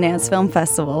of Sundance Film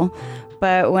Festival.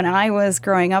 But when I was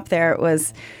growing up there, it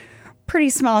was a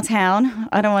pretty small town.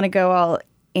 I don't want to go all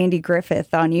Andy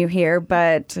Griffith on you here,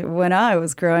 but when I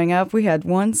was growing up, we had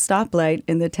one stoplight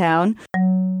in the town.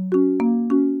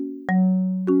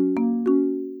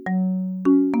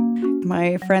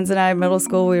 My friends and I in middle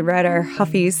school, we'd ride our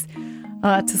Huffies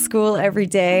to school every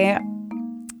day.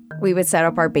 We would set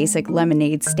up our basic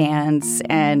lemonade stands,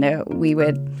 and we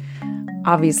would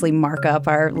obviously mark up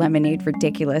our lemonade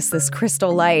ridiculous. This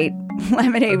Crystal Light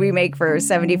lemonade we make for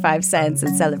 75 cents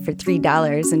and sell it for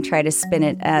 $3 and try to spin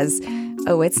it as,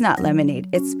 oh, it's not lemonade,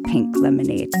 it's pink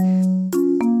lemonade.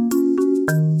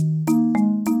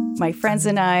 My friends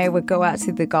and I would go out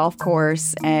to the golf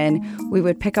course, and we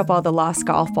would pick up all the lost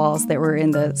golf balls that were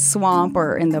in the swamp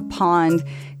or in the pond,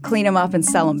 clean them up and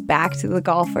sell them back to the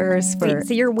golfers. Wait,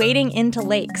 so you're wading into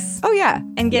lakes? Oh, yeah.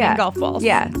 And getting golf balls?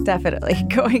 Yeah, definitely.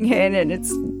 Going in, and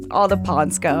it's all the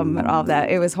pond scum and all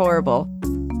that. It was horrible.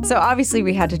 So obviously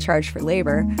we had to charge for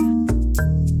labor.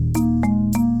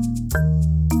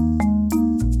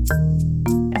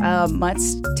 Much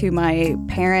to my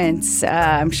parents,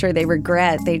 I'm sure they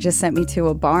regret, they just sent me to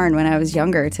a barn when I was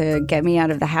younger to get me out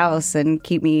of the house and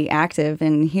keep me active.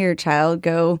 And here, child,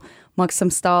 go muck some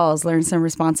stalls, learn some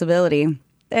responsibility.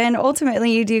 And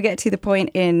ultimately, you do get to the point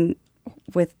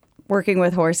with working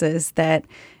with horses that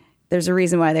there's a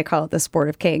reason why they call it the sport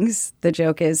of kings. The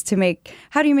joke is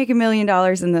how do you make $1 million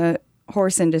in the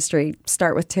horse industry?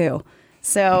 Start with 2.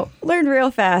 So learned real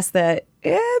fast that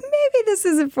maybe this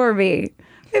isn't for me.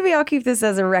 Maybe I'll keep this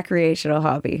as a recreational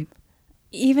hobby.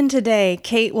 Even today,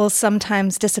 Kate will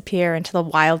sometimes disappear into the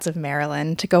wilds of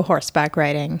Maryland to go horseback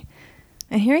riding.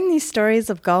 And hearing these stories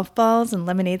of golf balls and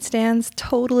lemonade stands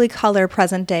totally color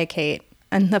present-day Kate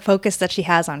and the focus that she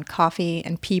has on coffee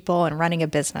and people and running a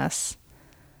business.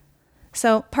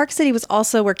 So Park City was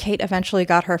also where Kate eventually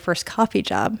got her first coffee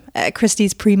job, at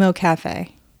Christie's Primo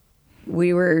Cafe.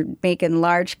 We were making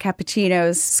large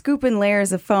cappuccinos, scooping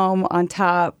layers of foam on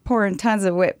top, pouring tons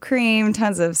of whipped cream,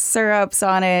 tons of syrups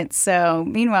on it. So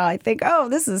meanwhile, I think, oh,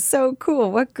 this is so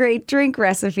cool. What great drink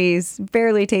recipes.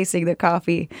 Barely tasting the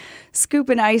coffee.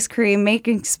 Scooping ice cream,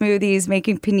 making smoothies,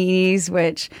 making paninis,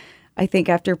 which I think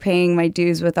after paying my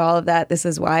dues with all of that, this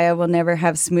is why I will never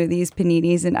have smoothies,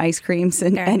 paninis, and ice creams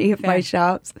in any of my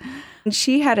shops. And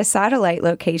she had a satellite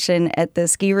location at the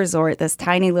ski resort, this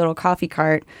tiny little coffee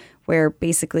cart where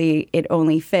basically it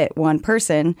only fit one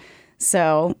person.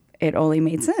 So it only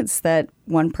made sense that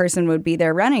one person would be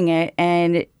there running it.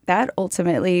 And that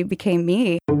ultimately became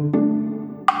me.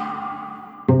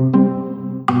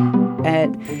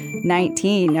 At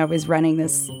 19, I was running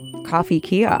this coffee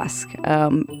kiosk.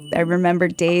 I remember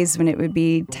days when it would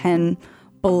be 10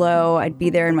 below. I'd be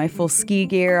there in my full ski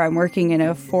gear. I'm working in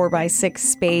a 4x6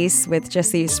 space with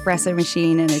just the espresso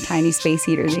machine and a tiny space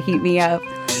heater to heat me up.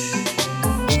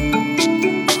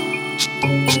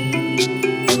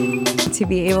 To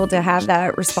be able to have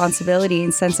that responsibility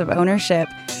and sense of ownership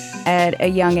at a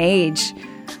young age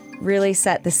really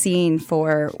set the scene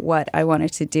for what I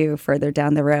wanted to do further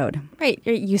down the road. Right.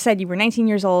 You said you were 19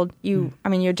 years old. You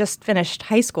just finished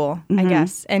high school, I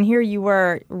guess. And here you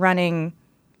were running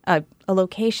a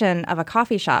location of a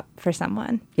coffee shop for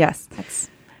someone. Yes. That's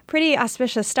a pretty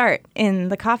auspicious start in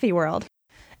the coffee world.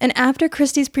 And after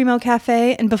Christie's Primo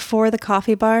Cafe and before the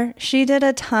coffee bar, she did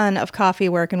a ton of coffee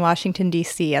work in Washington,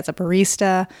 D.C. as a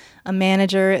barista, a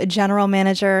manager, a general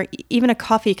manager, even a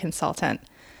coffee consultant.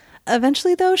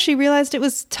 Eventually, though, she realized it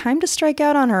was time to strike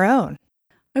out on her own.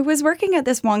 I was working at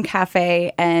this one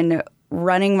cafe and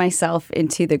running myself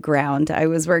into the ground. I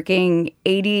was working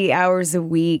 80 hours a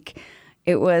week.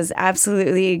 It was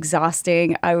absolutely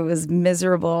exhausting. I was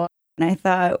miserable. And I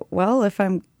thought, well, if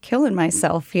I'm killing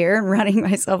myself here and running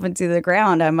myself into the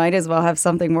ground, I might as well have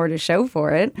something more to show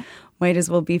for it. Might as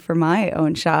well be for my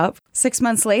own shop. 6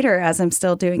 months later, as I'm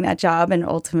still doing that job and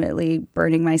ultimately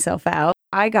burning myself out,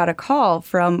 I got a call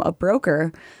from a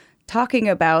broker talking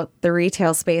about the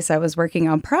retail space I was working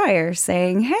on prior,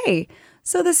 saying, hey,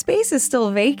 so the space is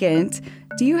still vacant.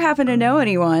 Do you happen to know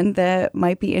anyone that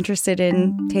might be interested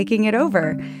in taking it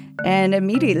over? And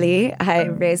immediately I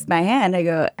raised my hand. I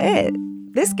go, hey,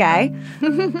 this guy,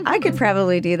 I could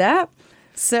probably do that.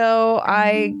 So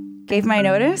I gave my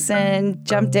notice and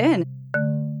jumped in.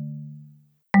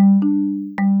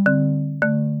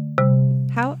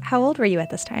 How old were you at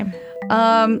this time?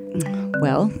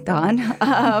 Well, Dawn,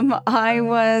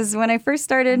 when I first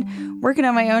started working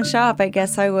on my own shop, I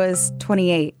guess I was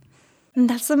 28. And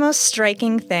that's the most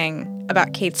striking thing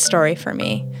about Kate's story for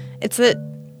me. It's that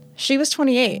she was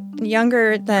 28,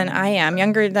 younger than I am,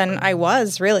 younger than I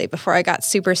was really before I got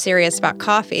super serious about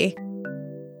coffee.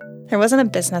 There wasn't a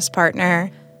business partner.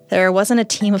 There wasn't a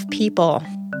team of people.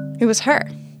 It was her,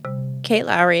 Kate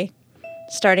Lowry,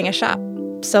 starting a shop,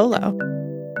 solo.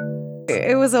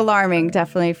 It was alarming,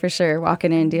 definitely, for sure,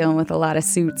 walking in, dealing with a lot of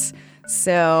suits.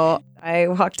 So I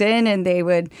walked in and they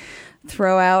would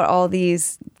throw out all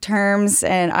these terms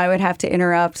and I would have to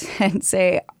interrupt and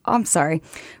say, I'm sorry,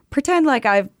 pretend like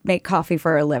I make coffee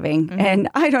for a living and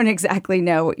I don't exactly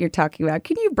know what you're talking about.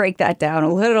 Can you break that down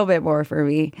a little bit more for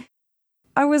me?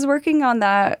 I was working on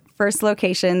that first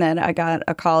location that I got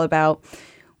a call about.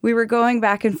 We were going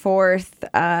back and forth.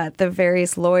 The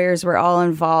various lawyers were all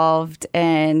involved.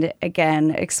 And again,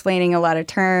 explaining a lot of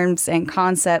terms and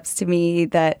concepts to me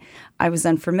that I was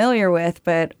unfamiliar with.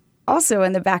 But also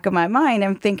in the back of my mind,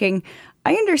 I'm thinking,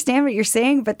 I understand what you're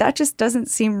saying, but that just doesn't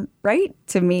seem right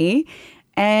to me.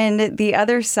 And the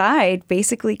other side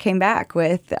basically came back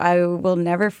with, I will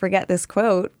never forget this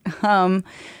quote.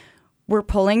 We're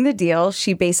pulling the deal.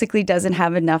 She basically doesn't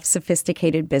have enough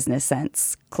sophisticated business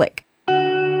sense. Click.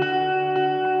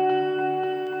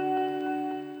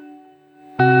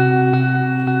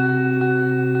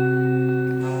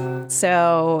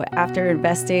 So after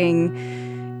investing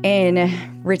in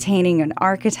retaining an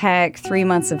architect, 3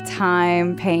 months of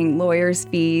time, paying lawyers'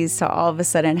 fees to all of a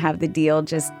sudden have the deal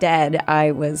just dead,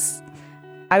 I was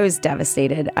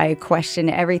devastated. I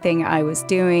questioned everything I was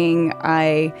doing.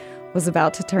 I was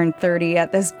about to turn 30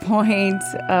 at this point.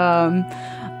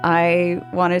 I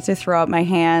wanted to throw up my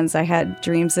hands. I had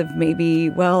dreams of maybe,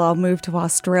 I'll move to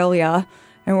Australia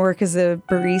and work as a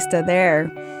barista there.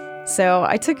 So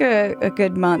I took a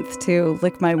good month to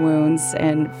lick my wounds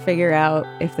and figure out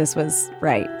if this was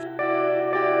right.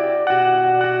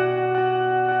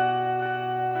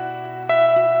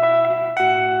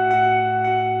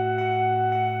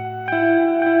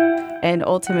 And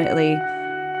ultimately,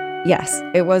 yes,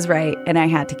 it was right, and I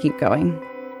had to keep going.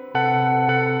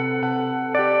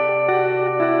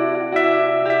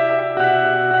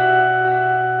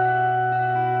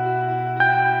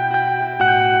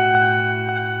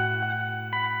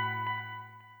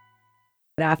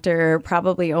 After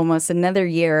probably almost another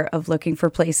year of looking for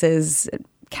places,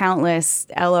 countless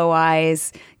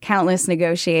LOIs, countless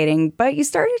negotiating, but you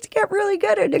started to get really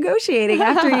good at negotiating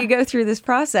after you go through this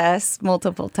process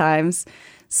multiple times.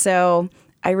 So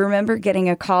I remember getting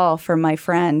a call from my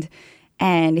friend,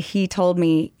 and he told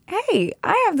me, hey,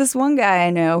 I have this one guy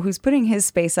I know who's putting his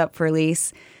space up for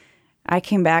lease. I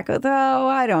came back with, oh,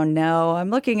 I don't know. I'm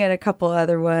looking at a couple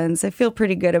other ones. I feel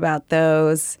pretty good about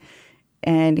those.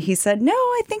 And he said, no,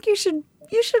 I think you should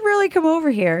really come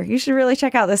over here. You should really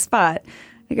check out this spot.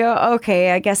 I go,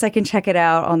 okay, I guess I can check it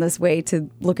out on this way to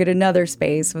look at another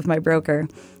space with my broker.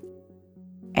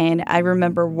 And I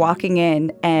remember walking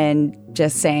in and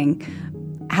just saying,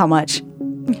 how much?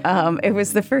 It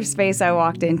was the first space I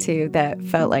walked into that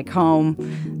felt like home,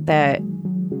 that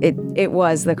it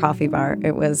was the coffee bar.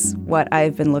 It was what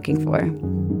I've been looking for.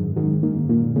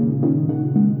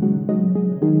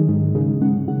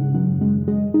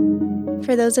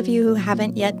 For those of you who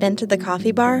haven't yet been to the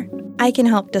coffee bar, I can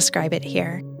help describe it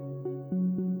here.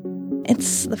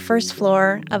 It's the first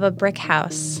floor of a brick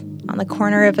house on the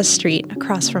corner of a street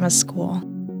across from a school.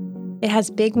 It has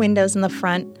big windows in the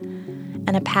front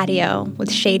and a patio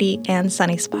with shady and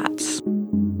sunny spots.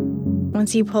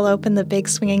 Once you pull open the big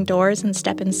swinging doors and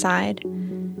step inside,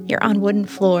 you're on wooden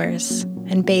floors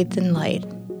and bathed in light.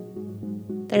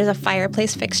 There's a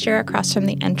fireplace fixture across from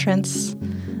the entrance,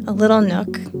 a little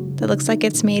nook that looks like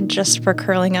it's made just for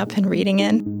curling up and reading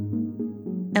in,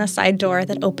 and a side door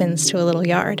that opens to a little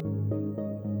yard.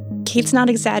 Kate's not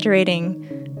exaggerating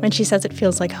when she says it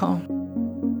feels like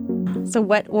home. So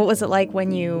what was it like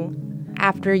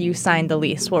after you signed the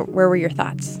lease? Where were your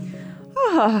thoughts?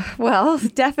 Oh, well,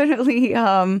 definitely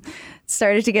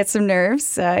started to get some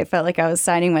nerves. I felt like I was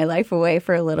signing my life away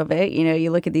for a little bit. You know,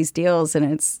 you look at these deals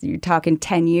and you're talking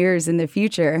 10 years in the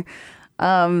future.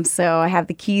 So I have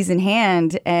the keys in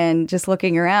hand and just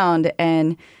looking around.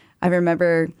 And I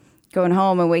remember going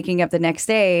home and waking up the next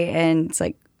day and it's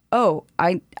like, oh,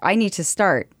 I need to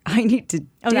start. I need to do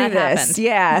that this. happened.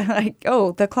 Yeah. Like,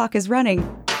 oh, the clock is running.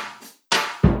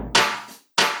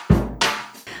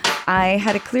 I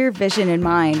had a clear vision in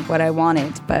mind what I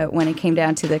wanted, but when it came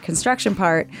down to the construction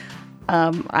part,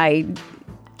 I'm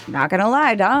not going to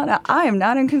lie, Don, I am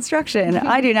not in construction.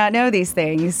 I do not know these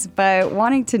things, but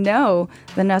wanting to know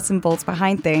the nuts and bolts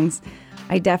behind things,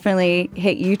 I definitely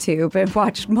hit YouTube and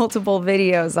watched multiple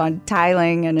videos on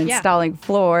tiling and installing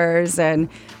floors and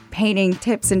painting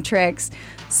tips and tricks.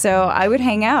 So I would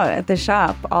hang out at the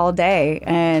shop all day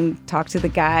and talk to the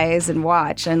guys and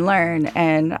watch and learn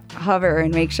and hover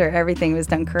and make sure everything was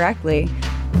done correctly.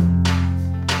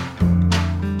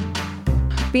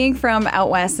 Being from out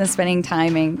west and spending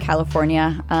time in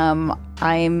California,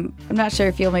 I'm not sure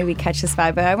if you'll maybe catch this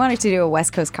vibe, but I wanted to do a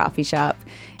West Coast coffee shop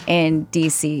in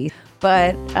DC.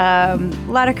 But a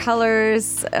lot of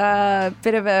colors, a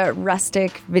bit of a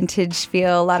rustic vintage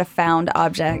feel, a lot of found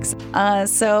objects.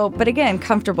 But again,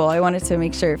 comfortable. I wanted to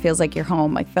make sure it feels like you're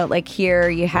home. I felt like here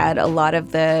you had a lot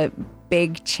of the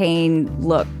big chain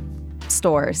look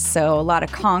stores. So a lot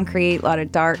of concrete, a lot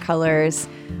of dark colors,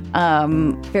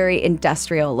 very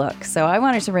industrial look. So I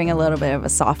wanted to bring a little bit of a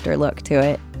softer look to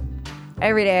it.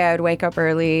 Every day I would wake up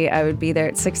early. I would be there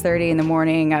at 6:30 in the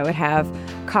morning. I would have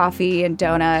coffee and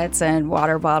donuts and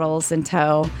water bottles in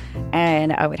tow.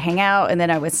 And I would hang out and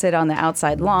then I would sit on the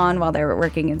outside lawn while they were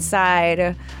working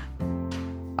inside.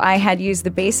 I had used the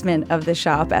basement of the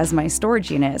shop as my storage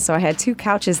unit. So I had 2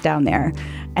 couches down there.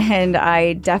 And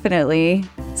I definitely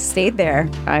stayed there.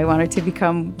 I wanted to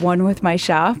become one with my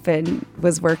shop and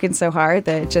was working so hard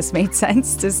that it just made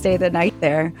sense to stay the night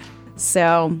there.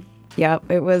 So yep,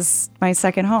 it was my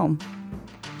second home.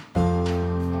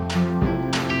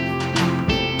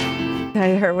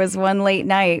 There was one late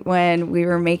night when we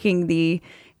were making the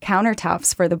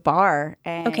countertops for the bar.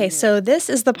 Okay, so this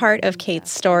is the part of Kate's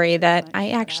story that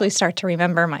I actually start to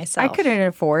remember myself. I couldn't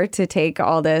afford to take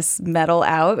all this metal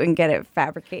out and get it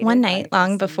fabricated. One night,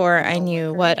 long before I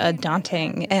knew what a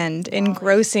daunting and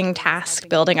engrossing task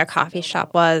building a coffee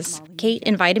shop was, Kate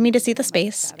invited me to see the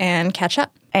space and catch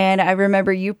up. And I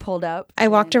remember you pulled up. I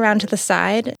walked around to the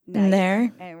side, and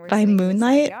there, by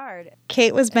moonlight,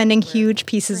 Kate was bending huge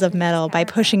pieces of metal by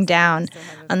pushing down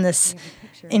on this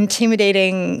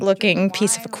intimidating-looking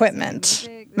piece of equipment,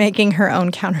 making her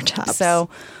own countertops. So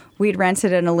we'd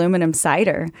rented an aluminum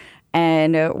cider,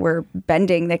 and we're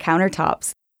bending the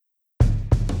countertops.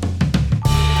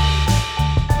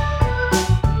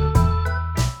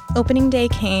 Opening day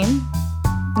came.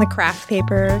 The craft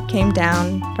paper came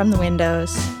down from the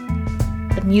windows.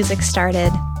 The music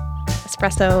started.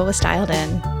 Espresso was dialed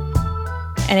in.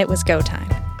 And it was go time.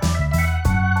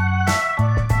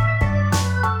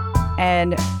 And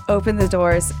and opened the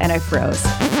doors, and I froze.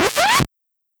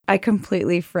 I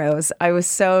completely froze. I was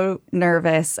so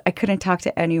nervous. I couldn't talk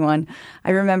to anyone.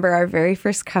 I remember our very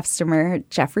first customer,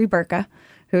 Jeffrey Burka,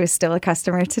 who is still a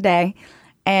customer today.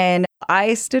 And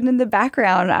I stood in the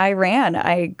background. I ran.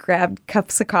 I grabbed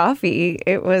cups of coffee.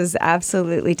 It was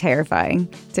absolutely terrifying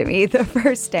to me the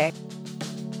first day.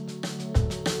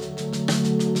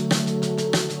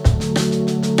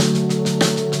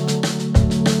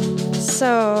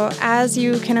 So, as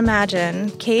you can imagine,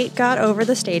 Kate got over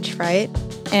the stage fright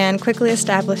and quickly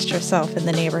established herself in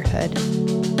the neighborhood.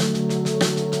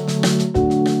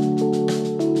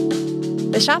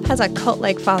 The shop has a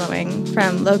cult-like following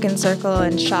from Logan Circle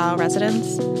and Shaw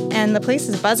residents, and the place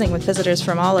is buzzing with visitors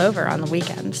from all over on the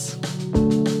weekends.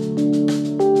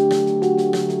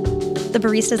 The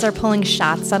baristas are pulling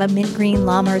shots on a mint green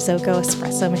La Marzocco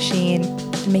espresso machine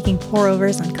and making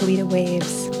pour-overs on Kalita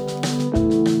waves.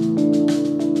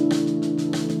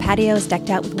 The patio is decked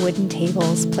out with wooden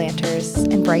tables, planters,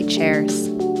 and bright chairs.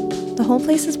 The whole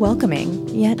place is welcoming,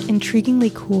 yet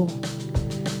intriguingly cool.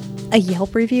 A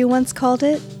Yelp review once called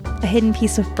it a hidden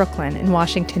piece of Brooklyn in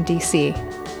Washington, D.C.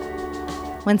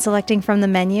 When selecting from the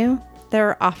menu, there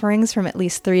are offerings from at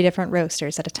least 3 different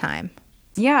roasters at a time.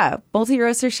 Yeah,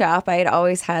 multi-roaster shop. I had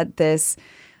always had this,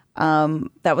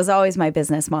 that was always my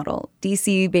business model.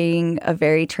 DC being a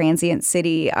very transient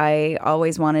city, I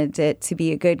always wanted it to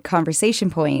be a good conversation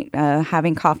point,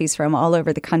 having coffees from all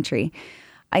over the country.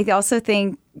 I also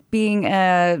think being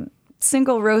a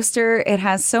single roaster, it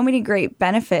has so many great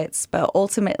benefits, but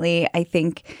ultimately, I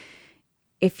think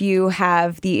if you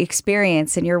have the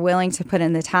experience and you're willing to put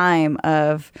in the time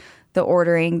of the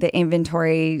ordering, the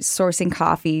inventory, sourcing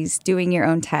coffees, doing your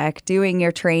own tech, doing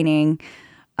your training,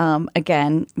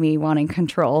 again, me wanting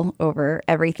control over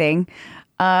everything,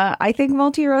 I think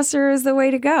multi-roaster is the way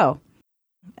to go.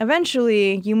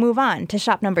 Eventually, you move on to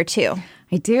shop number 2.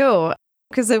 I do.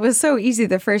 Because it was so easy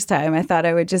the first time, I thought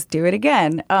I would just do it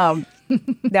again.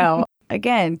 No,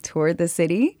 again, toured the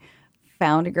city,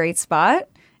 found a great spot,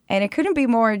 and it couldn't be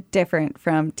more different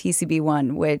from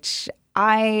TCB1, which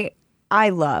I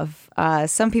love.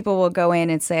 Some people will go in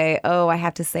and say, oh, I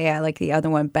have to say I like the other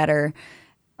one better,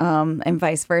 and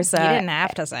vice versa. You didn't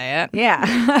have to say it.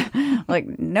 Yeah.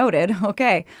 Like, noted.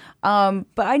 Okay. But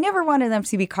I never wanted them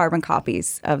to be carbon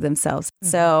copies of themselves. Mm-hmm.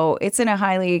 So it's in a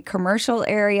highly commercial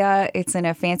area. It's in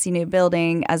a fancy new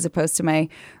building as opposed to my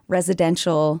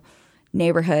residential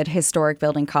neighborhood historic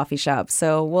building coffee shop.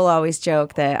 So we'll always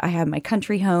joke that I have my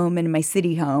country home and my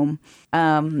city home.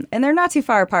 And they're not too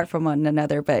far apart from one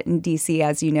another. But in DC,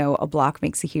 as you know, a block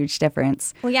makes a huge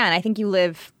difference. Well, yeah. And I think you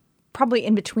live probably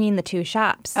in between the 2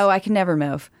 shops. Oh, I can never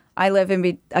move. I live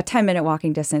in a 10-minute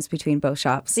walking distance between both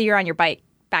shops. So you're on your bike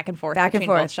back and forth between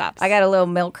both shops. I got a little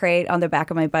milk crate on the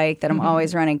back of my bike that I'm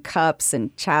always running cups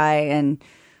and chai and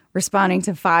responding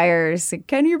to fires.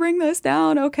 Can you bring this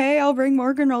down? Okay, I'll bring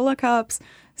more granola cups.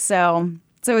 So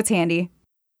it's handy.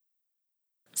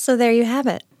 So there you have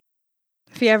it.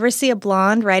 If you ever see a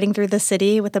blonde riding through the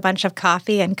city with a bunch of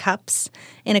coffee and cups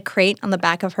in a crate on the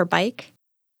back of her bike,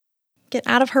 get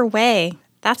out of her way.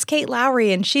 That's Kate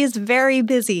Lowry, and she is very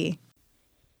busy.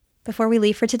 Before we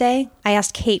leave for today, I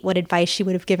asked Kate what advice she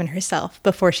would have given herself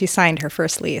before she signed her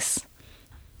first lease.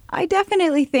 I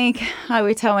definitely think I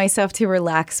would tell myself to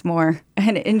relax more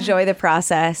and enjoy the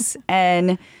process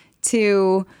and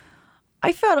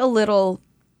I felt a little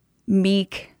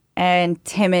meek and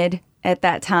timid at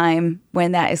that time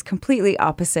when that is completely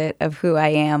opposite of who I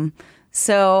am.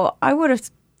 So I would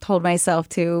have told myself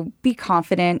to be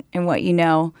confident in what you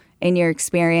know, in your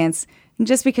experience. And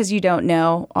just because you don't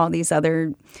know all these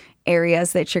other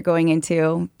areas that you're going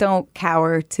into, don't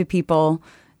cower to people.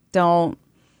 Don't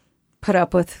put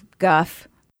up with guff.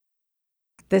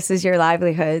 This is your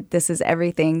livelihood. This is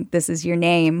everything. This is your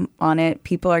name on it.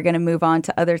 People are going to move on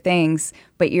to other things,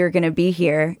 but you're going to be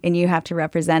here and you have to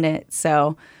represent it.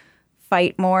 So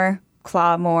fight more,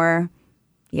 claw more.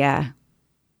 Yeah.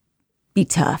 Be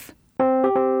tough.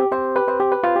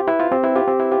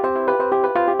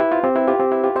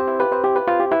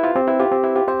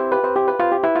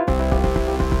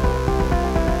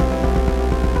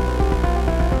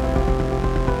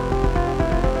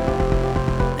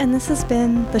 And this has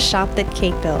been The Shop That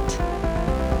Kate Built.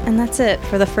 And that's it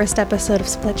for the first episode of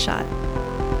Split Shot.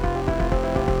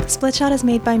 Split Shot is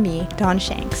made by me, Dawn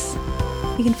Shanks.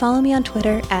 You can follow me on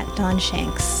Twitter at Dawn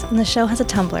Shanks, and the show has a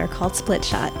Tumblr called Split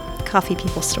Shot, Coffee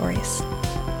People Stories.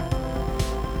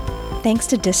 Thanks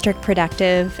to District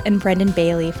Productive and Brendan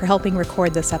Bailey for helping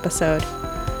record this episode.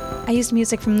 I used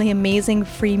music from the amazing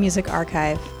Free Music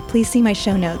Archive. Please see my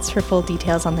show notes for full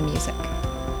details on the music.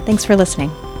 Thanks for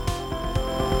listening.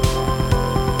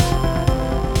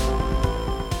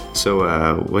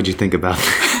 So what'd you think about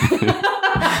that?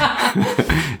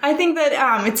 I think that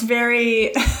it's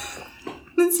very...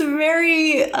 it's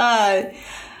very...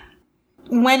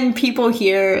 when people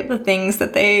hear the things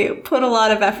that they put a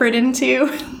lot of effort into...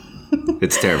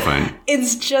 It's terrifying.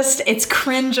 It's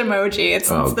cringe emoji. It's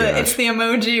the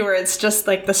emoji where it's just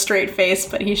like the straight face,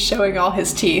 but he's showing all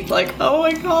his teeth. Like, oh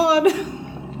my god.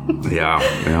 Yeah.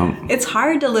 It's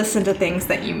hard to listen to things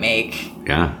that you make.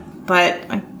 Yeah. But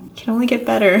I can only get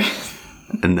better.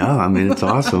 No, I mean, it's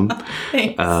awesome.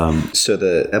 Thanks. So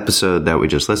the episode that we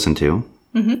just listened to.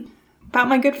 Mm-hmm. About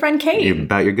my good friend Kate.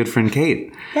 About your good friend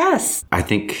Kate. Yes. I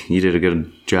think you did a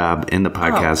good job in the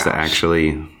podcast to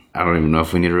actually... I don't even know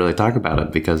if we need to really talk about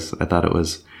it because I thought it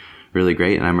was really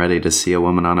great and I'm ready to see a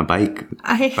woman on a bike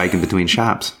biking between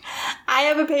shops. I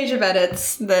have a page of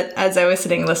edits that as I was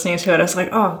sitting listening to it, I was like,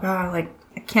 oh God, like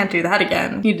I can't do that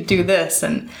again. I need to do this.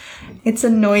 And it's a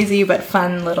noisy but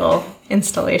fun little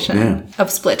installation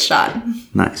of Split Shot.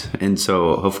 Nice. And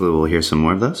so hopefully we'll hear some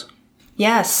more of those.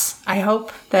 Yes. I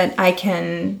hope that I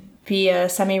can be a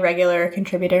semi-regular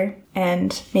contributor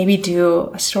and maybe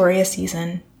do a story a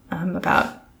season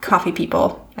about coffee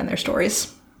people and their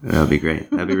stories. That'd be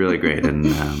great. That'd be really great.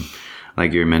 And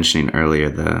like you were mentioning earlier,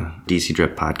 the DC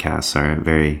Drip podcasts are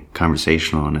very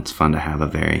conversational and it's fun to have a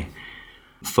very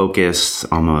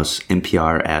focused, almost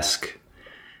NPR-esque,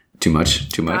 too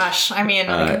much? Gosh, I mean...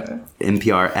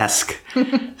 NPR-esque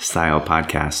style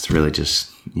podcast to really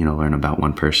just, learn about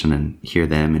one person and hear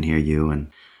them and hear you.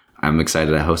 And I'm excited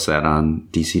to host that on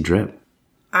DC Drip.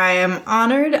 I am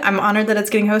honored. I'm honored that it's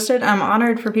getting hosted. I'm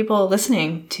honored for people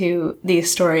listening to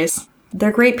these stories.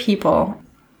 They're great people.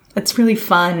 It's really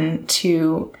fun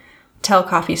to tell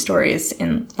coffee stories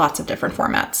in lots of different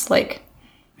formats, like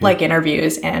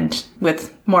interviews and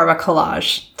with more of a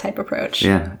collage type approach.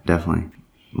 Yeah, definitely.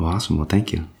 Well, awesome. Well,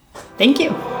 thank you. Thank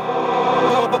you.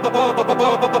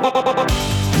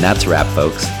 And that's a wrap,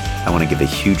 folks. I want to give a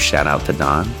huge shout out to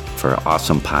Dawn for an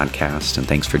awesome podcast, and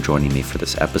thanks for joining me for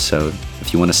this episode.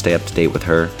 If you want to stay up to date with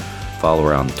her, follow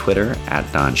her on Twitter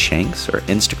at Dawn Shanks or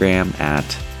Instagram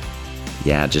at,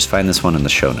 just find this one in the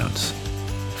show notes.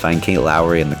 Find Kate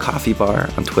Lowry in the Coffee Bar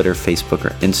on Twitter, Facebook,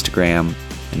 or Instagram,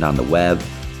 and on the web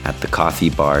at The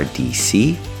Coffee Bar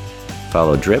DC.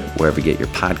 Follow Drip wherever you get your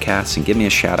podcasts, and give me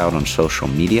a shout out on social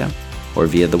media or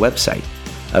via the website.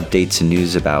 Updates and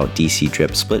news about DC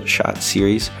Drip Split Shot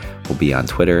series will be on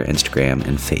Twitter, Instagram,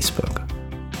 and Facebook.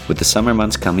 With the summer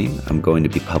months coming, I'm going to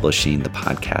be publishing the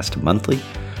podcast monthly,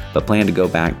 but plan to go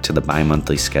back to the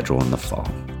bi-monthly schedule in the fall.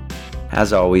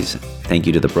 As always, thank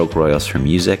you to the Broke Royals for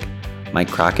music,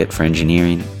 Mike Crockett for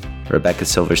engineering, Rebecca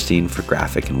Silverstein for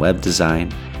graphic and web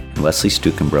design, and Wesley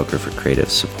Stukenbroker for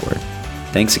creative support.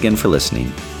 Thanks again for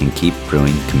listening, and keep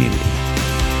brewing community.